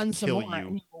 100% kill you.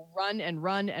 And he will run and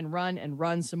run and run and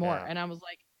run some more. And I was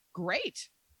like, great.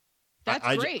 That's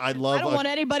great. I don't want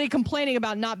anybody complaining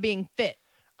about not being fit.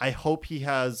 I hope he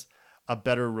has a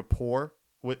better rapport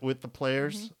with the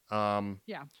players. I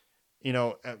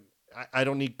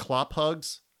don't need Klopp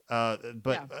hugs, but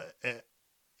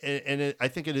I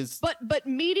think it is. But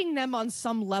meeting them on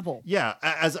some level. Yeah,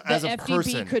 as a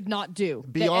person, FDB could not do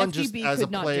beyond just as a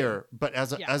player, but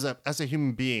as a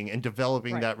human being and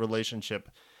developing that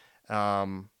relationship.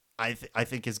 I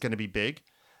think is going to be big.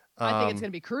 I think it's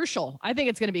going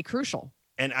to be crucial.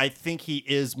 And I think he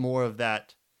is more of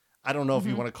that. I don't know if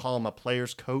you want to call him a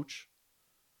player's coach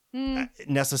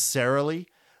necessarily,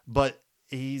 but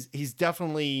he's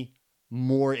definitely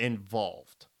more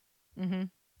involved.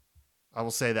 I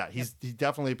will say that he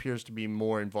definitely appears to be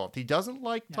more involved. He doesn't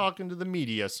like talking to the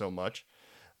media so much,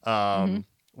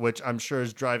 which I'm sure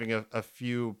is driving a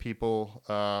few people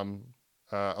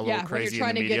a little crazy in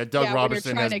the media. Doug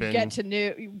Robertson has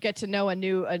been get to know a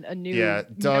new.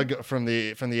 Doug from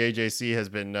the AJC has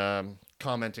been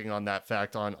commenting on that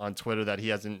fact on Twitter that he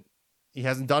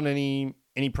hasn't done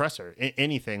any presser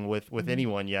anything with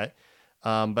anyone yet.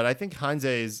 But I think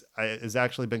Heinze has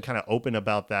actually been kind of open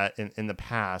about that in the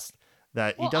past.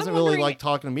 That he doesn't really like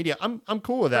talking to media. I'm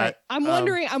cool with that.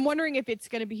 Right. I'm wondering if he's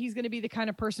going to be the kind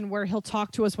of person where he'll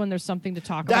talk to us when there's something to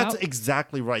talk about. That's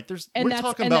exactly right. We're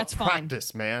talking about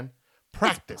practice, man.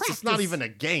 Practice. It's not even a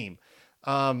game.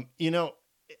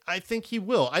 I think he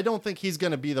will. I don't think he's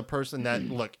going to be the person that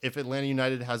look, if Atlanta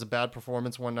United has a bad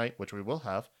performance one night, which we will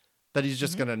have, that he's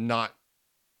just going to not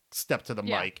step to the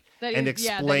mic and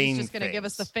explain that he's just going to give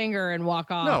us the finger and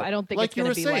walk off. No, I don't think it's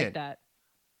going to be like that.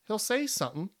 He'll say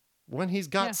something when he's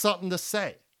got something to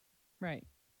say. Right.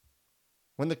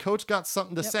 When the coach got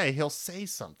something to say, he'll say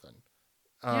something.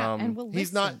 And we'll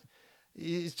listen.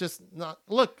 He's just not.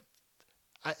 Look,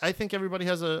 I think everybody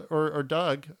has or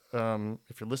Doug,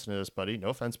 if you're listening to this, buddy, no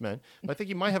offense, man, but I think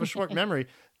you might have a short memory.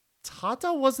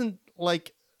 Tata wasn't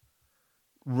like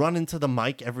running to the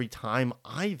mic every time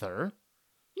either.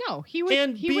 No, he would.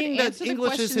 And being would that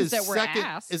English is his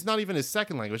second, is not even his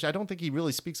second language. I don't think he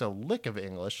really speaks a lick of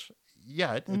English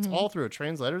yet. It's all through a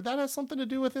translator. That has something to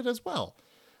do with it as well.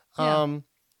 Yeah.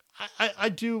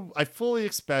 I fully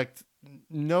expect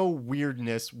no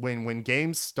weirdness when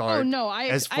games start. Oh no,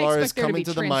 as far as coming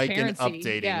to the mic and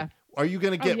updating. Yeah. Are you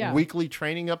going to get weekly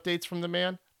training updates from the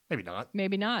man? Maybe not.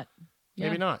 Maybe not. Yeah.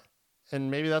 Maybe not.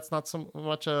 And maybe that's not so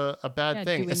much a bad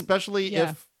thing, especially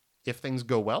if things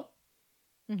go well.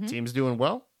 Team's doing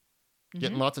well,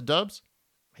 getting lots of dubs.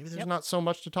 Maybe there's not so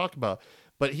much to talk about.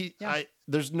 But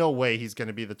there's no way he's going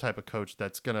to be the type of coach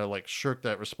that's going to like shirk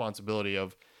that responsibility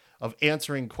of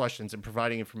answering questions and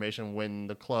providing information when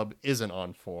the club isn't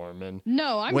on form and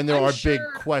when there are big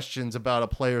questions about a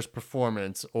player's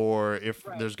performance or if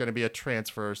there's going to be a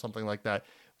transfer or something like that.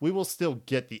 We will still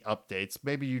get the updates.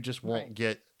 Maybe you just won't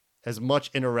get as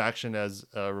much interaction as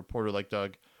a reporter like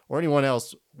Doug or anyone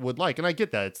else would like. And I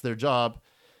get that. It's their job.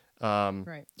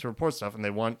 To report stuff, and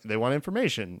they want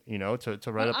information,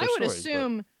 to write up their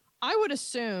stories. I would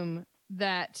assume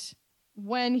that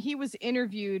when he was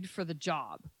interviewed for the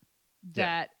job,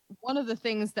 that one of the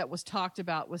things that was talked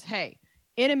about was, hey,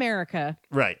 in America,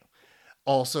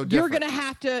 also different.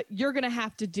 you're gonna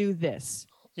have to do this.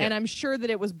 Yeah. And I'm sure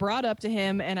that it was brought up to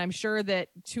him, and I'm sure that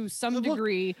to some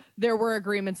degree there were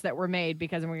agreements that were made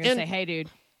because we're gonna say, hey,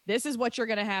 dude, this is what you're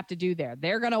going to have to do there.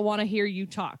 They're going to want to hear you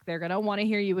talk. They're going to want to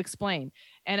hear you explain.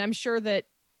 And I'm sure that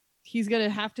he's going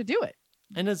to have to do it.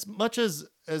 And as much as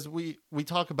we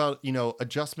talk about,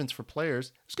 adjustments for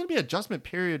players, there's going to be an adjustment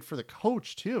period for the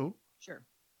coach too. Sure.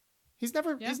 He's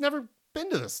never been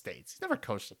to the States. He's never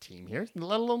coached a team here,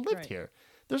 let alone lived here.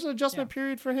 There's an adjustment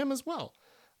period for him as well.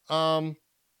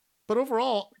 But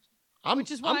overall, I'm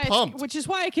pumped. Which is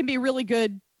why it can be really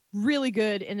good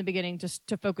in the beginning just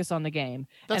to focus on the game.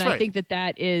 That's right. I think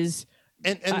that is,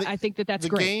 and I think that's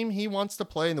great. The game he wants to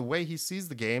play and the way he sees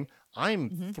the game,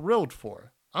 I'm thrilled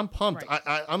for. I'm pumped. Right.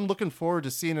 I'm looking forward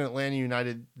to seeing an Atlanta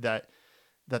United that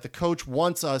the coach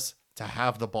wants us to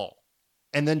have the ball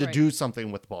and then to do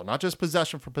something with the ball, not just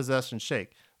possession for possession's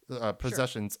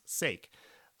sake.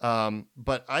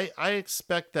 But I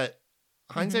expect that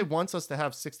Heinze wants us to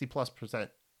have 60+%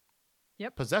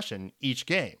 possession each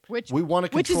game. We want to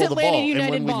control the ball.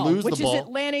 United and when we lose the ball, is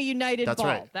Atlanta United that's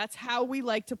ball. Right. That's how we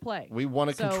like to play. We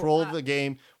want to control the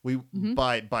game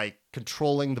by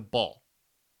controlling the ball.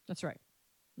 That's right.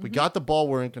 We got the ball,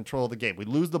 we're in control of the game. We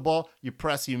lose the ball, you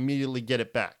press, you immediately get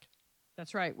it back.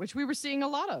 That's right, which we were seeing a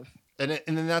lot of. And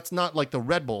then that's not like the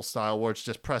Red Bull style where it's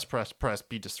just press,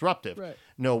 be disruptive. Right.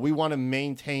 No, we want to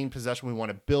maintain possession. We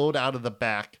want to build out of the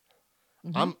back.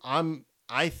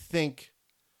 I think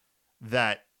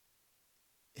that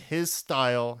his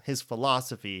style, his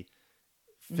philosophy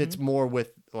fits more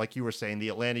with, like you were saying, the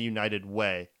Atlanta United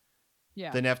way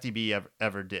than FDB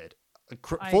ever did.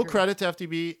 Full credit to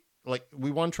FDB. Like, we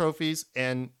won trophies,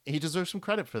 and he deserves some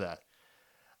credit for that.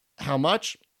 How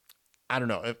much? I don't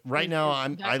know. Right now,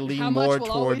 I lean more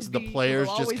towards the players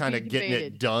just kind of getting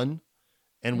it done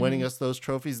and winning us those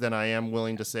trophies than I am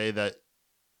willing to say that,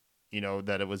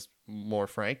 that it was more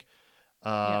Frank.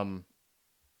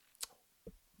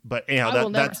 But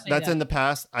that's in the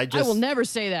past. I will never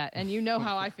say that, and you know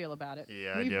how I feel about it.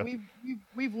 Yeah, I do.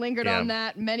 We've lingered on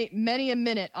that many a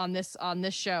minute on this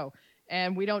show,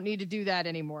 and we don't need to do that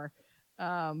anymore.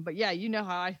 But yeah, you know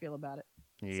how I feel about it.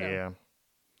 Yeah. So,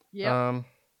 yeah.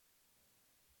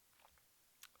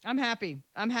 I'm happy.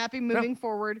 Moving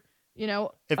forward. You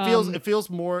know, it feels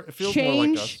more more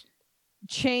like us.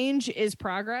 Change is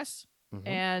progress,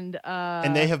 and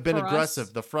they have been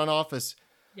aggressive. The front office.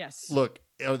 Yes. Look,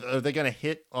 are they going to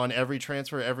hit on every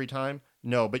transfer every time?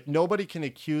 No, but nobody can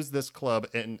accuse this club.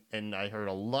 And I heard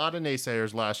a lot of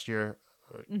naysayers last year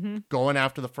going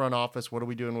after the front office. What are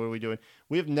we doing? What are we doing?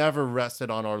 We have never rested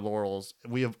on our laurels.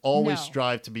 We have always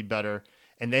strived to be better.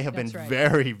 And they have been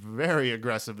very, very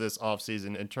aggressive this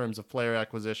offseason in terms of player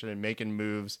acquisition and making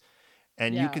moves.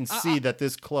 And you can see that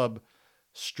this club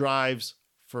strives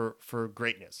for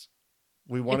greatness.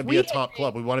 We want to be a top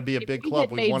club. We want to be a big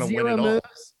club. We want to win it all.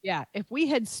 Yeah. If they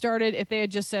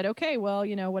had just said, okay, well,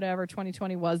 you know, whatever,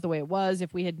 2020 was the way it was.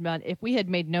 If we had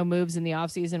made no moves in the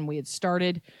offseason, we had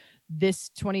started this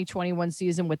 2021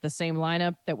 season with the same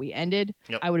lineup that we ended,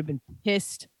 I would have been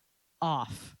pissed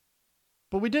off.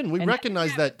 But we didn't. We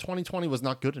recognized that 2020 was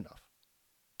not good enough.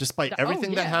 Despite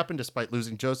everything that happened, despite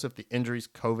losing Joseph, the injuries,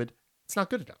 COVID, it's not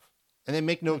good enough. And they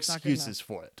make no excuses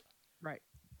for it. Right.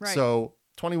 So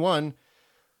 21,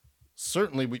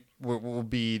 certainly we'll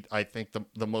be, I think,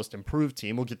 the most improved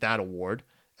team. We'll get that award.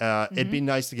 It'd be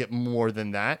nice to get more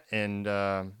than that and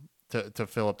to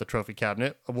fill up the trophy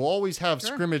cabinet. We'll always have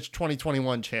scrimmage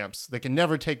 2021 champs. They can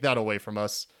never take that away from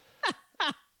us.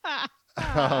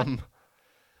 Wow.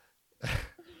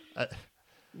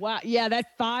 Yeah, that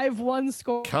 5-1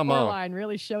 score line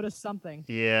really showed us something.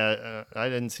 Yeah, I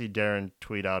didn't see Darren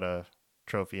tweet out a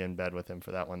trophy in bed with him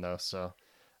for that one, though. So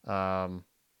it's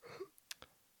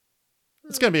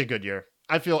going to be a good year.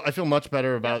 I feel much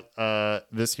better about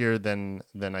this year than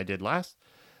I did last.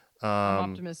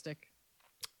 I'm optimistic.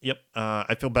 Yep.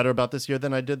 I feel better about this year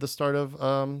than I did the start of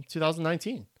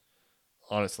 2019.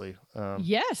 Honestly,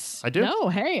 yes, I do. No,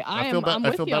 hey, I feel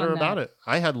better about it.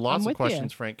 I had lots of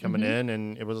questions, Frank, coming in,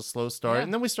 and it was a slow start,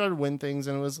 and then we started win things,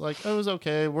 and it was like, it was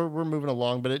okay. We're moving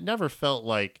along, but it never felt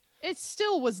like it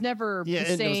still was never the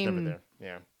same. It was never there.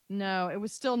 Yeah. No, it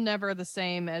was still never the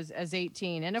same as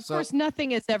 18, and of course,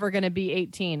 nothing is ever going to be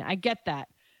 18. I get that,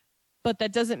 but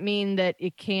that doesn't mean that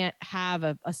it can't have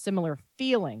a similar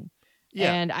feeling.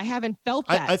 Yeah. And I haven't felt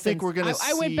that. I think we're going to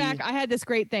I went back. I had this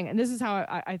great thing. And this is how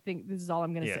I think this is all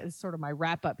I'm going to say. This is sort of my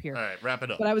wrap up here. All right, wrap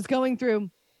it up. But I was going through,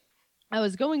 I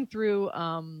don't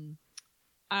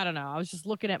know. I was just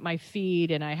looking at my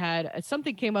feed and I had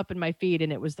something came up in my feed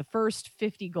and it was the first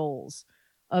 50 goals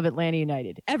of Atlanta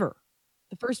United ever.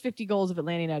 The first 50 goals of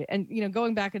Atlanta United. And, you know,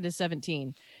 going back into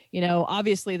 17, you know,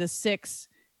 obviously the 6,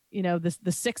 you know,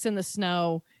 the 6 in the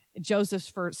snow, Joseph's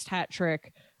first hat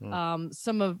trick,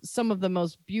 some of the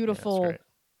most beautiful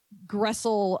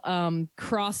Gressel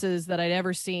crosses that I'd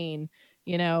ever seen,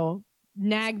 you know,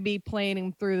 Nagby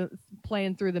playing through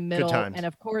the middle, and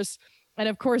of course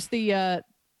the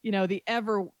you know, the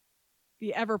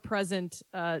ever present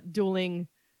dueling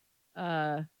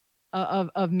of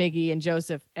Miggy and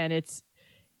Joseph, and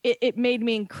it made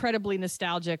me incredibly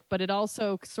nostalgic, but it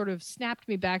also sort of snapped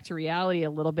me back to reality a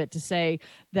little bit to say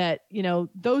that, you know,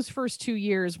 those first 2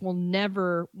 years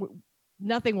nothing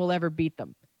will ever beat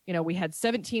them. You know, we had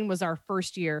 17 was our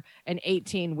first year and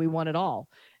 18, we won it all.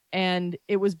 And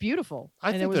it was beautiful.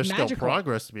 I think there's still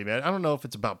progress to be made. I don't know if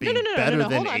it's about being better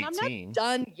than 18. I'm not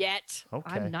done yet.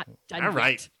 Okay. I'm not done all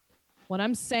right. yet. What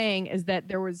I'm saying is that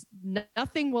there was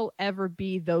nothing will ever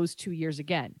be those 2 years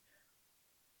again.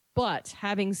 But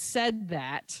having said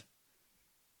that,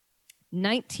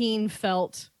 19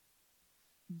 felt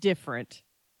different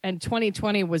and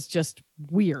 2020 was just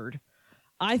weird.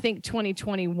 I think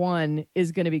 2021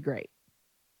 is going to be great.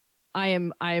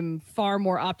 I'm far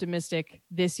more optimistic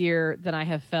this year than I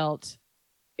have felt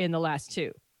in the last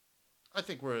two. I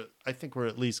think we're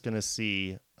at least going to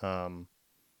see a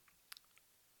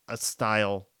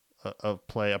style of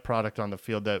play, a product on the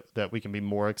field that we can be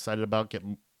more excited about, get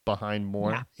behind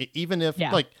more. Yeah. Even if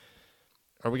like,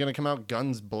 are we going to come out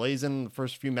guns blazing the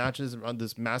first few matches on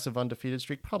this massive undefeated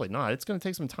streak? Probably not. It's going to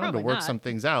take some time to work some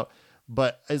things out.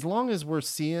 But as long as we're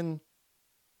seeing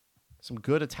some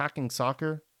good attacking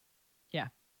soccer,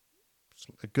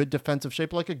 a good defensive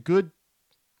shape, like a good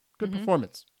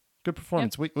performance,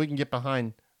 we can get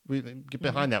behind. We get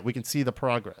behind that. We can see the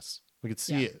progress. We could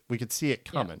see it. We could see it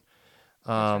coming.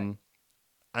 I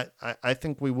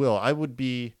think we will. I would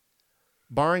be,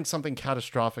 barring something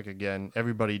catastrophic again,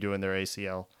 everybody doing their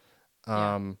ACL.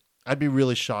 I'd be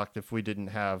really shocked if we didn't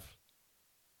have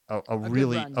a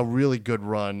really good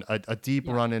run, a deep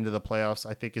run into the playoffs.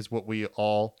 I think is what we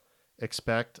all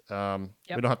expect. We don't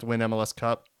have to win MLS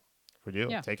Cup. If we do,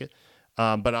 take it.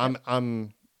 But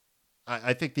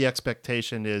I think the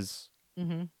expectation is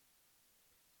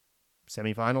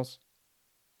semifinals.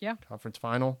 Yeah. Conference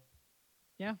final.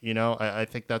 Yeah. I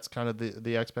think that's kind of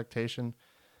the expectation.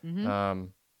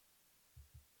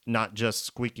 Not just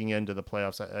squeaking into the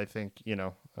playoffs. I think,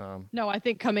 no, I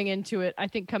think coming into it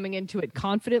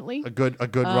confidently. A good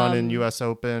run in US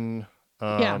Open.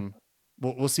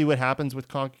 We'll see what happens with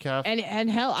CONCACAF. And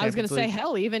hell, I was going to say,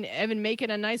 hell, even making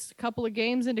a nice couple of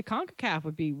games into CONCACAF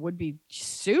would be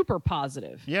super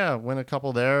positive. Yeah, win a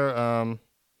couple there.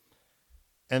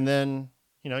 And then,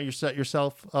 you set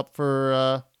yourself up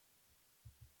for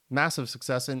massive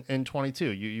success in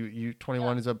 22. You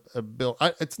 21 is a build.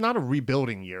 It's not a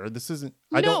rebuilding year. This isn't.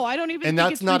 I don't even. And think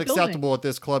that's not rebuilding. Acceptable at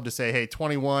this club to say, hey,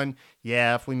 21.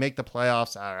 Yeah, if we make the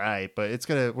playoffs, all right. But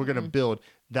we're gonna build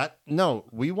that. No,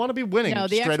 we want to be winning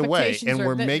straight away, and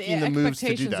we're making the moves to do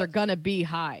that. Expectations are gonna be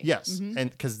high. Yes, and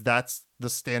because that's the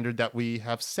standard that we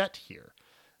have set here.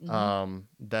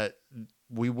 That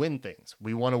we win things.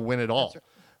 We want to win it all.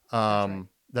 Right.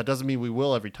 That doesn't mean we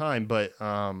will every time, but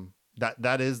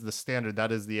that is the standard.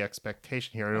 That is the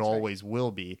expectation here. It always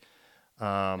will be.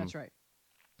 That's right.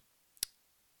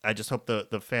 I just hope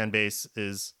the fan base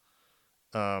is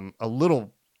a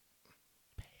little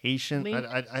patient.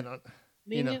 I don't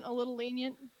lenient, a little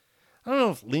lenient. I don't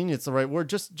know if lenient's the right word.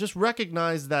 Just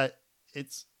recognize that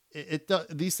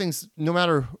these things, no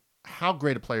matter how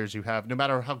great a players you have, no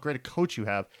matter how great a coach you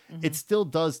have, it still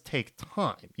does take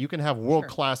time. You can have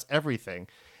world-class everything,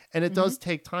 and it does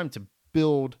take time to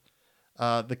build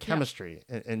the chemistry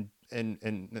and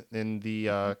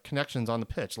the connections on the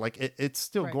pitch. Like it's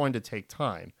still going to take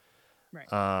time.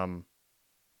 Right.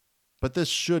 But this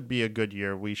should be a good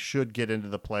year. We should get into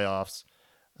the playoffs.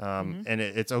 And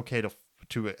it's okay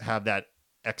to have that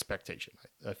expectation.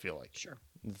 I feel like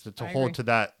to hold to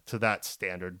that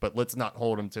standard, but let's not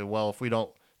hold them to, well, if we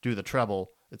don't do the treble,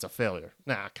 it's a failure.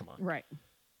 Nah, come on. Right.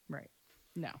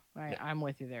 No, I'm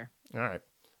with you there. All right.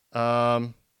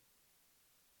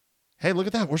 Hey, look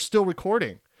at that. We're still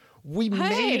recording. We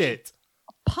made it.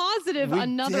 Positive.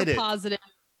 Another positive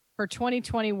for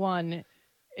 2021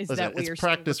 is that we are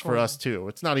practice for us too.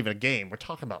 It's not even a game. We're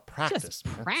talking about practice. Just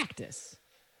practice.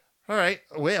 All right.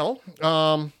 Well,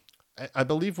 I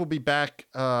believe we'll be back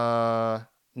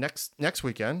next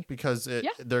weekend because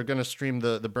they're going to stream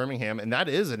the Birmingham, and that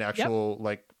is an actual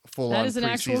full-on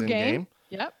preseason game.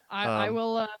 Yep. I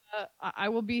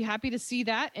will be happy to see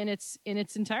that in its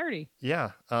entirety.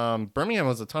 Yeah. Birmingham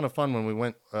was a ton of fun when we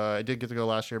went. I did get to go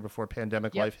last year before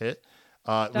pandemic life hit.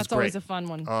 That's always a fun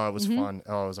one. Oh, it was fun.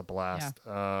 Oh, it was a blast.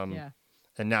 Yeah.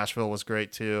 And Nashville was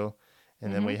great too.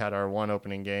 And then we had our one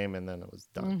opening game, and then it was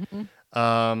done.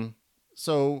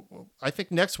 So I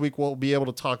think next week we'll be able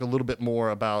to talk a little bit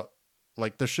more about,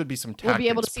 there should be some tactics present. We'll be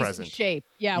able to see some shape.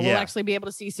 Yeah, we'll actually be able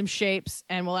to see some shapes,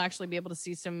 and we'll actually be able to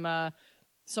see some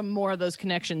more of those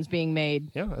connections being made.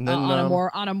 Yeah, and then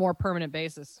on a more permanent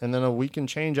basis. And then a week and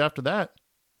change after that.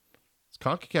 It's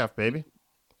CONCACAF, baby.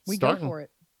 We go for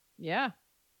it. Yeah,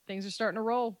 things are starting to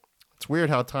roll. It's weird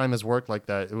how time has worked like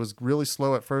that. It was really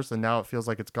slow at first, and now it feels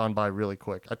like it's gone by really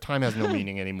quick. Time has no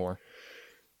meaning anymore.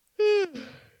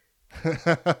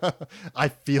 I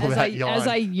feel that yawn. As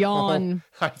I yawn.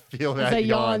 I feel that as I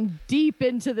yawn deep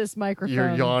into this microphone.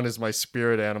 Your yawn is my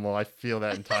spirit animal. I feel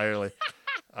that entirely.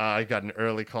 I got an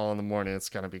early call in the morning. It's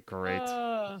going to be great.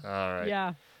 All right.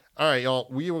 Yeah. All right, y'all.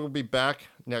 We will be back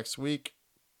next week.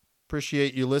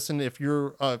 Appreciate you listening. If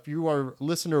you are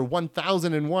listener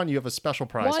 1001, you have a special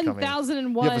prize coming.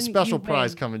 1001. You have a special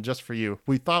prize coming just for you.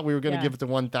 We thought we were going to give it to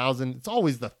 1000. It's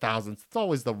always the thousands. It's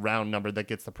always the round number that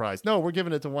gets the prize. No, we're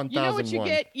giving it to 1001.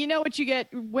 You know what you get.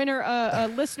 Winner,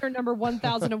 listener number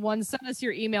 1001. Send us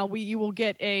your email. You will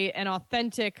get an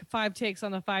authentic 5 Takes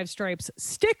on the 5 Stripes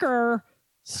sticker.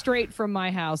 Straight from my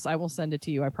house. I will send it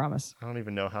to you. I promise. I don't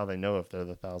even know how they know if they're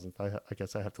the 1000th. I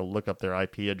guess I have to look up their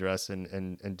IP address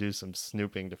and do some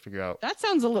snooping to figure out. That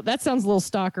sounds a little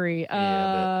stalkery.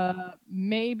 Yeah,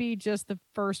 maybe just the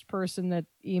first person that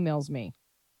emails me.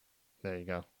 There you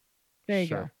go. There you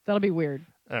go. That'll be weird.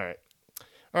 All right,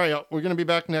 y'all. We're gonna be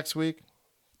back next week.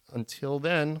 Until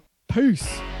then,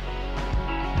 peace.